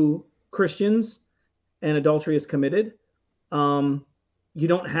two Christians and adultery is committed, you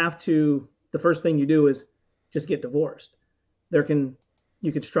don't have to, the first thing you do is just get divorced.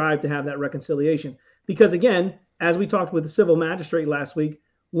 You could strive to have that reconciliation. Because again, as we talked with the civil magistrate last week,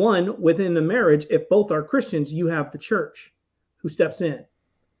 within the marriage, if both are Christians, you have the church who steps in,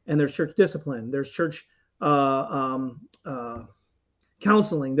 and there's church discipline, there's church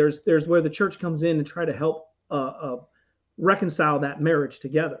counseling, there's where the church comes in and try to help reconcile that marriage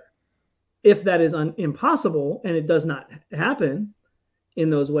together. If that is impossible and it does not happen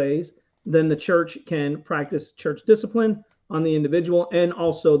in those ways, then the church can practice church discipline on the individual, and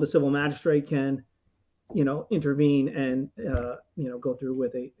also the civil magistrate can intervene and go through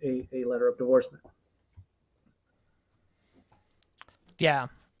with a letter of divorcement. Yeah.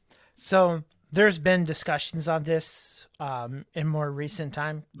 So there's been discussions on this in more recent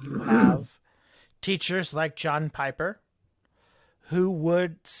time. You have teachers like John Piper who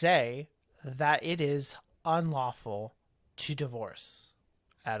would say that it is unlawful to divorce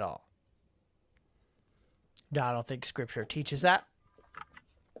at all. No, I don't think Scripture teaches that.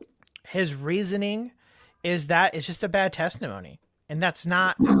 His reasoning is that it's just a bad testimony, and that's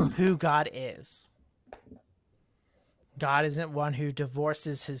not who God is. God isn't one who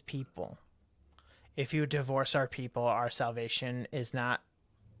divorces his people. if you divorce our people, our salvation is not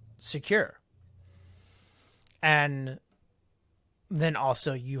secure. And then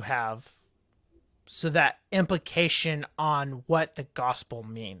also you have so that implication on what the gospel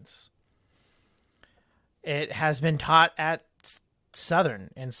means. It has been taught at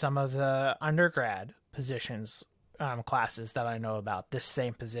Southern in some of the undergrad positions classes that I know about, this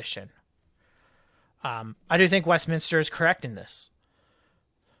same position. I do think Westminster is correct in this.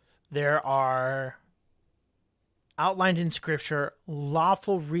 There are outlined in Scripture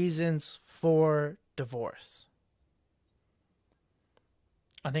lawful reasons for divorce.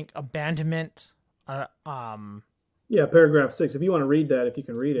 I think abandonment. Yeah, paragraph 6. If you want to read that, if you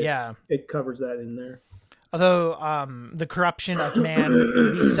can read it, Yeah. it covers that in there. Although the corruption of man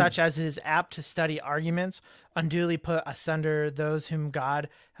be such as it is apt to study arguments, unduly put asunder those whom God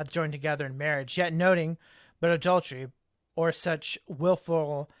hath joined together in marriage, yet noting but adultery or such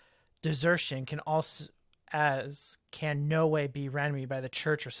willful desertion can also as can no way be remedied by the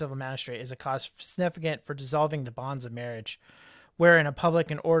church or civil magistrate is a cause significant for dissolving the bonds of marriage, wherein a public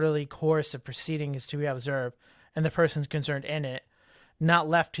and orderly course of proceeding is to be observed, and the persons concerned in it not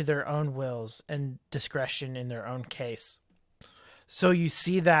left to their own wills and discretion in their own case. So you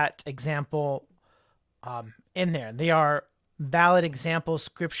see that example in there. They are valid examples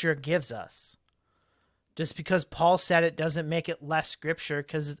Scripture gives us. Just because Paul said it doesn't make it less Scripture,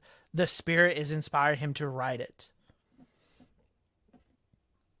 because the Spirit is inspired him to write it.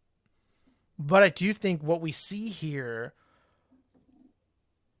 But I do think what we see here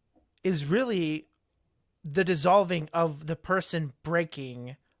is really the dissolving of the person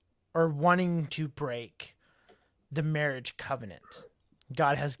breaking or wanting to break the marriage covenant.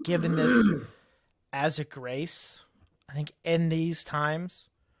 God has given this as a grace. I think in these times,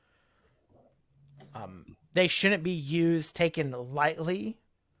 they shouldn't be taken lightly.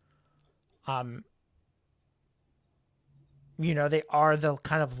 They are the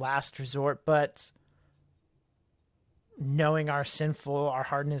kind of last resort, but knowing our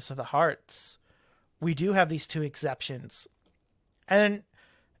hardness of the hearts, we do have these two exceptions. And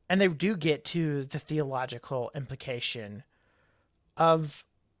they do get to the theological implication of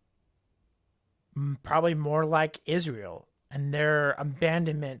probably more like Israel and their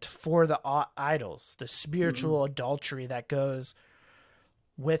abandonment for the idols, the spiritual adultery that goes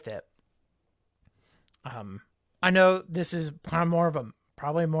with it. I know this is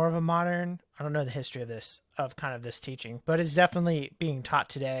probably more of a modern, I don't know the history of this teaching, but it's definitely being taught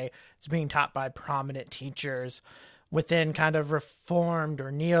today. It's being taught by prominent teachers within kind of Reformed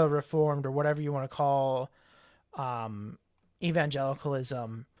or Neo-Reformed or whatever you want to call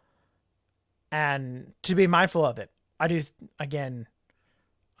evangelicalism, and to be mindful of it. I do, again,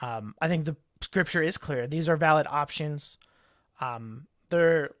 I think the Scripture is clear. These are valid options.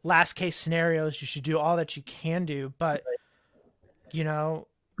 They're last case scenarios. You should do all that you can do, but in the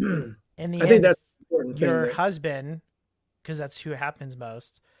end, think that's important your husband, because that's who happens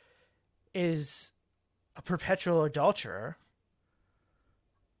most, is a perpetual adulterer.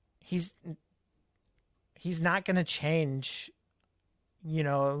 He's not going to change, okay,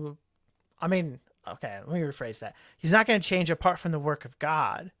 let me rephrase that. He's not going to change apart from the work of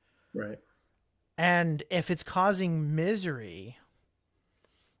God. Right. And if it's causing misery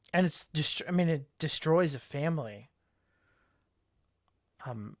and it destroys a family,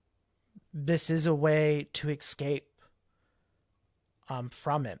 this is a way to escape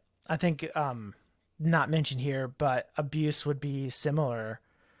from it. I think not mentioned here, but abuse would be similar.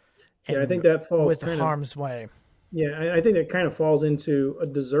 I think that falls with harm's way. Yeah, I think it kind of falls into a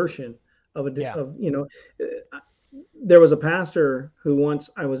desertion of there was a pastor who once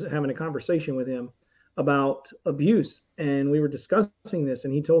I was having a conversation with him about abuse, and we were discussing this,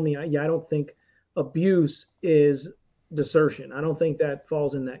 and he told me, I don't think abuse is desertion. I don't think that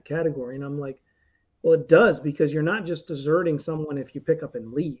falls in that category. And I'm like, well, it does, because you're not just deserting someone if you pick up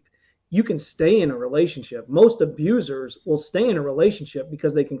and leave. You can stay in a relationship. Most abusers will stay in a relationship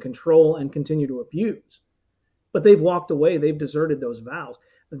because they can control and continue to abuse. But they've walked away. They've deserted those vows.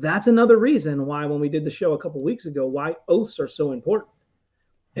 That's another reason why, when we did the show a couple of weeks ago, why oaths are so important.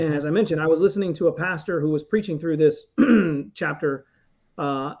 And as I mentioned, I was listening to a pastor who was preaching through this chapter.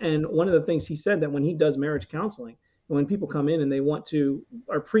 And one of the things he said, that when he does marriage counseling, when people come in and they want to,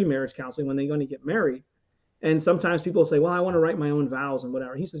 or pre-marriage counseling, when they're going to get married, and sometimes people say, well, I want to write my own vows and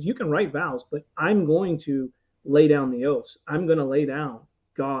whatever. He says, you can write vows, but I'm going to lay down the oaths. I'm going to lay down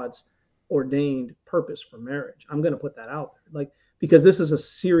God's ordained purpose for marriage. I'm going to put that out there, because this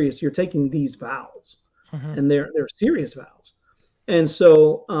is you're taking these vows, and they're serious vows. And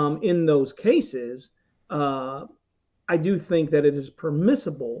so in those cases, I do think that it is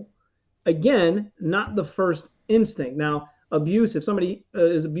permissible again, not the first instinct. Now, abuse, if somebody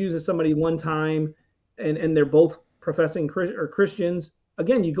is abuses somebody one time and they're both professing or Christians,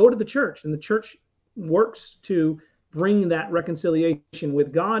 again, you go to the church and the church works to bring that reconciliation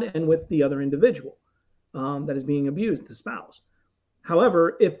with God and with the other individual that is being abused, the spouse.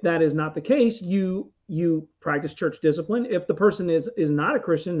 However, if that is not the case, you practice church discipline. If the person is not a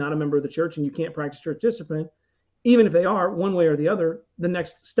Christian, not a member of the church, and you can't practice church discipline, even if they are one way or the other, the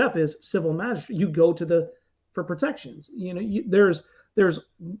next step is civil magistrate. You go to the for protections. There's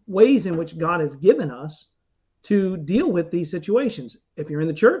ways in which God has given us to deal with these situations. If you're in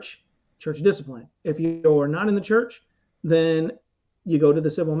the church, church discipline. If you are not in the church, then you go to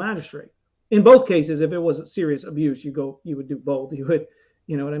the civil magistrate. In both cases, if it was serious abuse, you would do both. You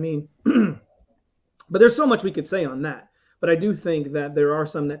know what I mean? But there's so much we could say on that. But I do think that there are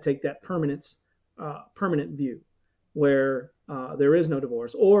some that take that permanent view, where there is no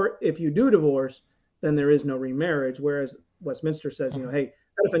divorce, or if you do divorce, then there is no remarriage. Whereas Westminster says, hey,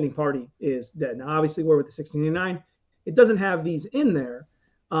 that offending party is dead. Now, obviously, we're with the 1689. It doesn't have these in there,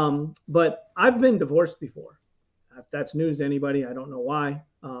 but I've been divorced before. If that's news to anybody, I don't know why.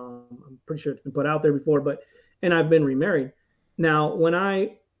 I'm pretty sure it's been put out there before, and I've been remarried. Now, when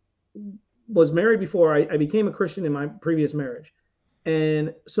I was married before, I became a Christian in my previous marriage.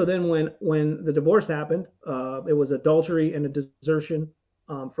 And so then when the divorce happened, it was adultery and a desertion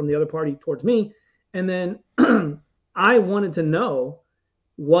from the other party towards me. And then I wanted to know,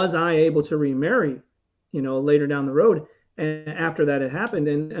 was I able to remarry, later down the road? And after that had happened,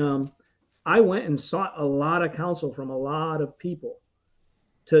 and I went and sought a lot of counsel from a lot of people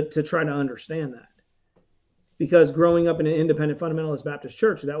to try to understand that. Because growing up in an independent fundamentalist Baptist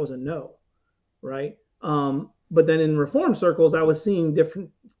church, that was a no, right? But then in Reformed circles, I was seeing different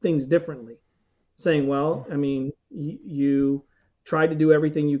things differently, saying, well, I mean, you tried to do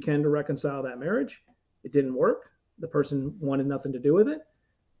everything you can to reconcile that marriage. It didn't work. The person wanted nothing to do with it.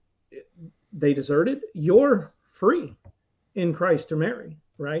 They deserted. You're free in Christ to marry,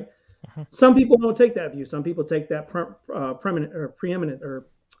 right? Uh-huh. Some people don't take that view. Some people take that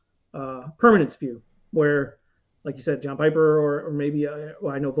permanence view, where, like you said, John Piper or maybe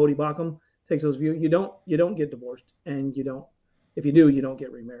I know Voddie Baucham takes those views. You don't get divorced, and if you do, you don't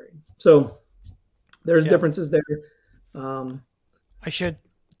get remarried. So there's differences there. I should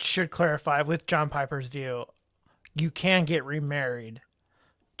clarify, with John Piper's view, you can get remarried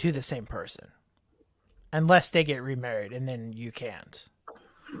to the same person unless they get remarried, and then you can't.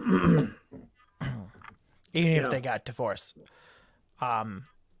 Even if they got divorced.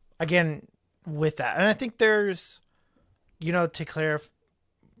 Again, with that, and I think there's, to clarify,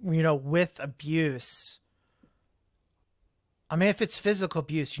 with abuse, I mean, if it's physical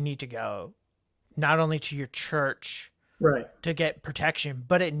abuse, you need to go not only to your church, right, to get protection,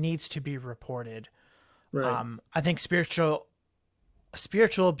 but it needs to be reported. Right. I think spiritual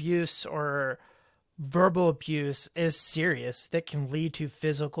abuse or verbal abuse is serious. That can lead to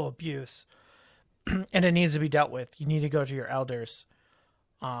physical abuse, and it needs to be dealt with. You need to go to your elders.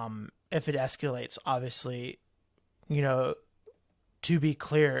 If it escalates, obviously, to be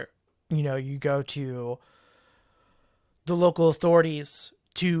clear, you go to the local authorities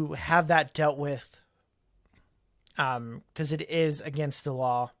to have that dealt with, because it is against the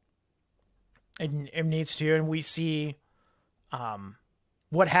law. It needs to, and we see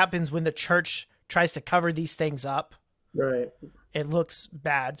what happens when the church tries to cover these things up. Right. It looks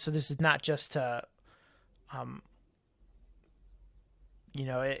bad. So this is not just to,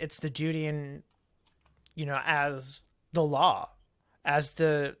 it's the duty and, as the law, as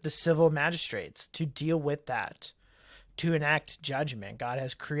the civil magistrates, to deal with that, to enact judgment. God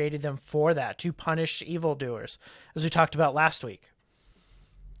has created them for that, to punish evildoers, as we talked about last week.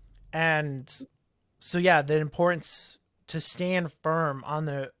 And so, the importance to stand firm on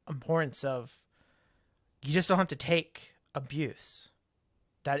the importance of, you just don't have to take abuse.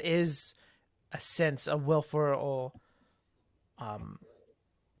 That is a sense of willful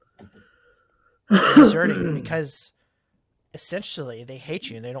deserting, because essentially they hate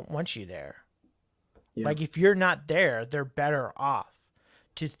you and they don't want you there. Yeah. Like, if you're not there, they're better off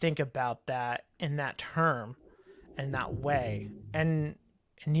to think about that in that term and that way. And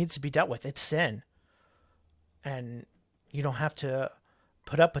it needs to be dealt with. It's sin. And you don't have to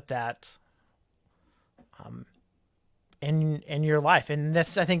put up with that in your life. And I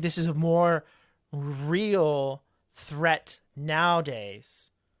think this is a more real threat nowadays.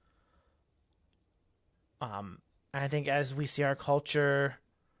 I think as we see our culture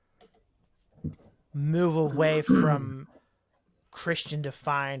move away from Christian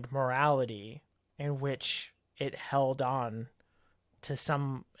defined morality, in which it held on to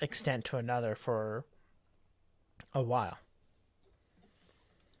some extent to another for a while.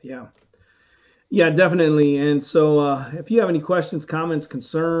 Yeah. Yeah, definitely. And so if you have any questions, comments,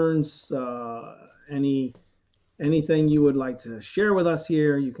 concerns, anything you would like to share with us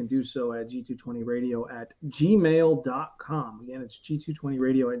here, you can do so at g220radio@gmail.com. Again, it's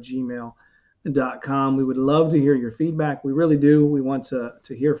g220radio@gmail.com. We would love to hear your feedback. We really do. We want to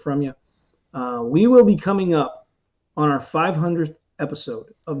hear from you. We will be coming up on our 500th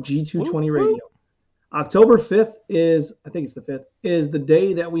episode of G220 Radio. October 5th is, I think it's the 5th, is the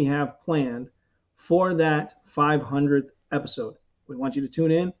day that we have planned for that 500th episode. We want you to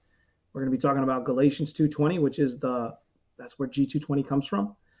tune in. We're going to be talking about Galatians 2:20, which is that's where G220 comes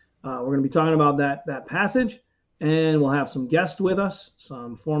from. We're going to be talking about that passage, and we'll have some guests with us,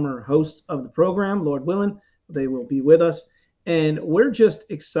 some former hosts of the program, Lord willing. They will be with us. And we're just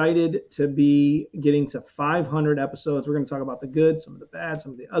excited to be getting to 500 episodes. We're going to talk about the good, some of the bad,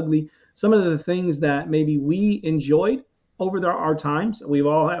 some of the ugly, some of the things that maybe we enjoyed over our times. We've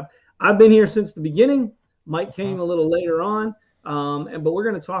all have. I've been here since the beginning. Mike came a little later on. But we're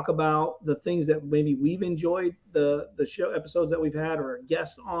going to talk about the things that maybe we've enjoyed, the show episodes that we've had, or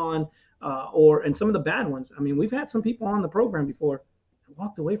guests on, and some of the bad ones. I mean, we've had some people on the program before that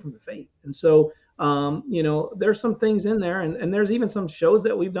walked away from the faith. And so, there's some things in there, and there's even some shows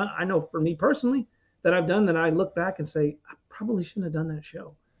that we've done. I know for me personally that I've done that I look back and say, I probably shouldn't have done that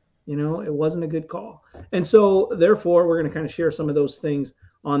show. It wasn't a good call. And so therefore, we're going to kind of share some of those things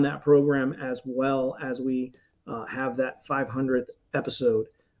on that program as well as we have that 500th episode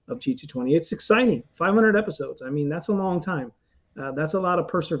of G220. It's exciting. 500 episodes. I mean, that's a long time. That's a lot of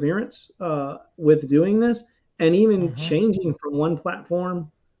perseverance with doing this, and even changing from one platform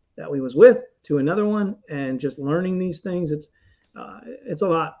that we was with to another one, and just learning these things. It's a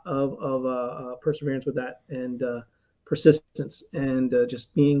lot of perseverance with that, and persistence, and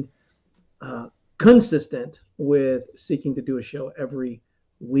just being consistent with seeking to do a show every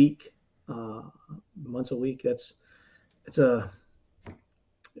week. Once a week. It's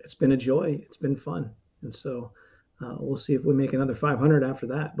been a joy. It's been fun. And so we'll see if we make another 500 after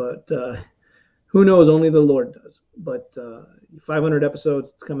that, but who knows? Only the Lord does. But 500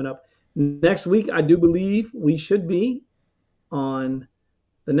 episodes, it's coming up next week. I do believe we should be on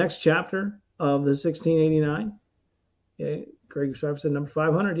the next chapter of the 1689. Okay, Greg Shriver said number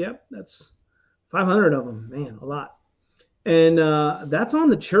 500. Yep, that's 500 of them. Man, a lot. And that's on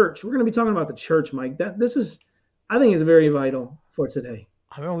the church. We're going to be talking about the church, Mike. I think is very vital for today.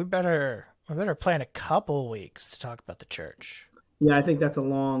 I mean, we better plan a couple weeks to talk about the church. Yeah, I think that's a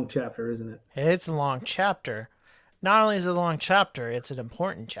long chapter, isn't it? It's a long chapter. Not only is it a long chapter, it's an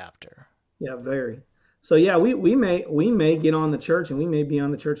important chapter. Yeah, very. So yeah, we may get on the church, and we may be on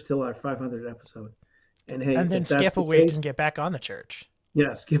the church till our 500th episode. And hey, and then skip a week and get back on the church.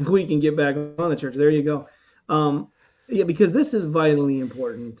 Yeah, skip a week and get back on the church. There you go. Yeah, because this is vitally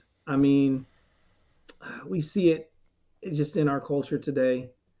important. I mean, we see it just in our culture today.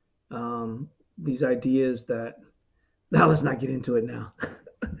 These ideas that, now let's not get into it now.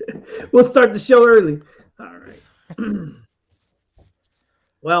 We'll start the show early. All right.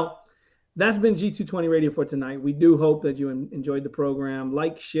 Well, that's been G220 Radio for tonight. We do hope that you enjoyed the program.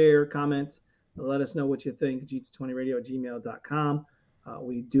 Like, share, comment. Let us know what you think. G220radio@gmail.com.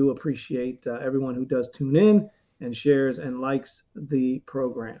 We do appreciate everyone who does tune in and shares and likes the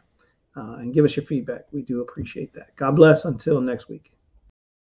program, and give us your feedback. We do appreciate that. God bless. Until next week.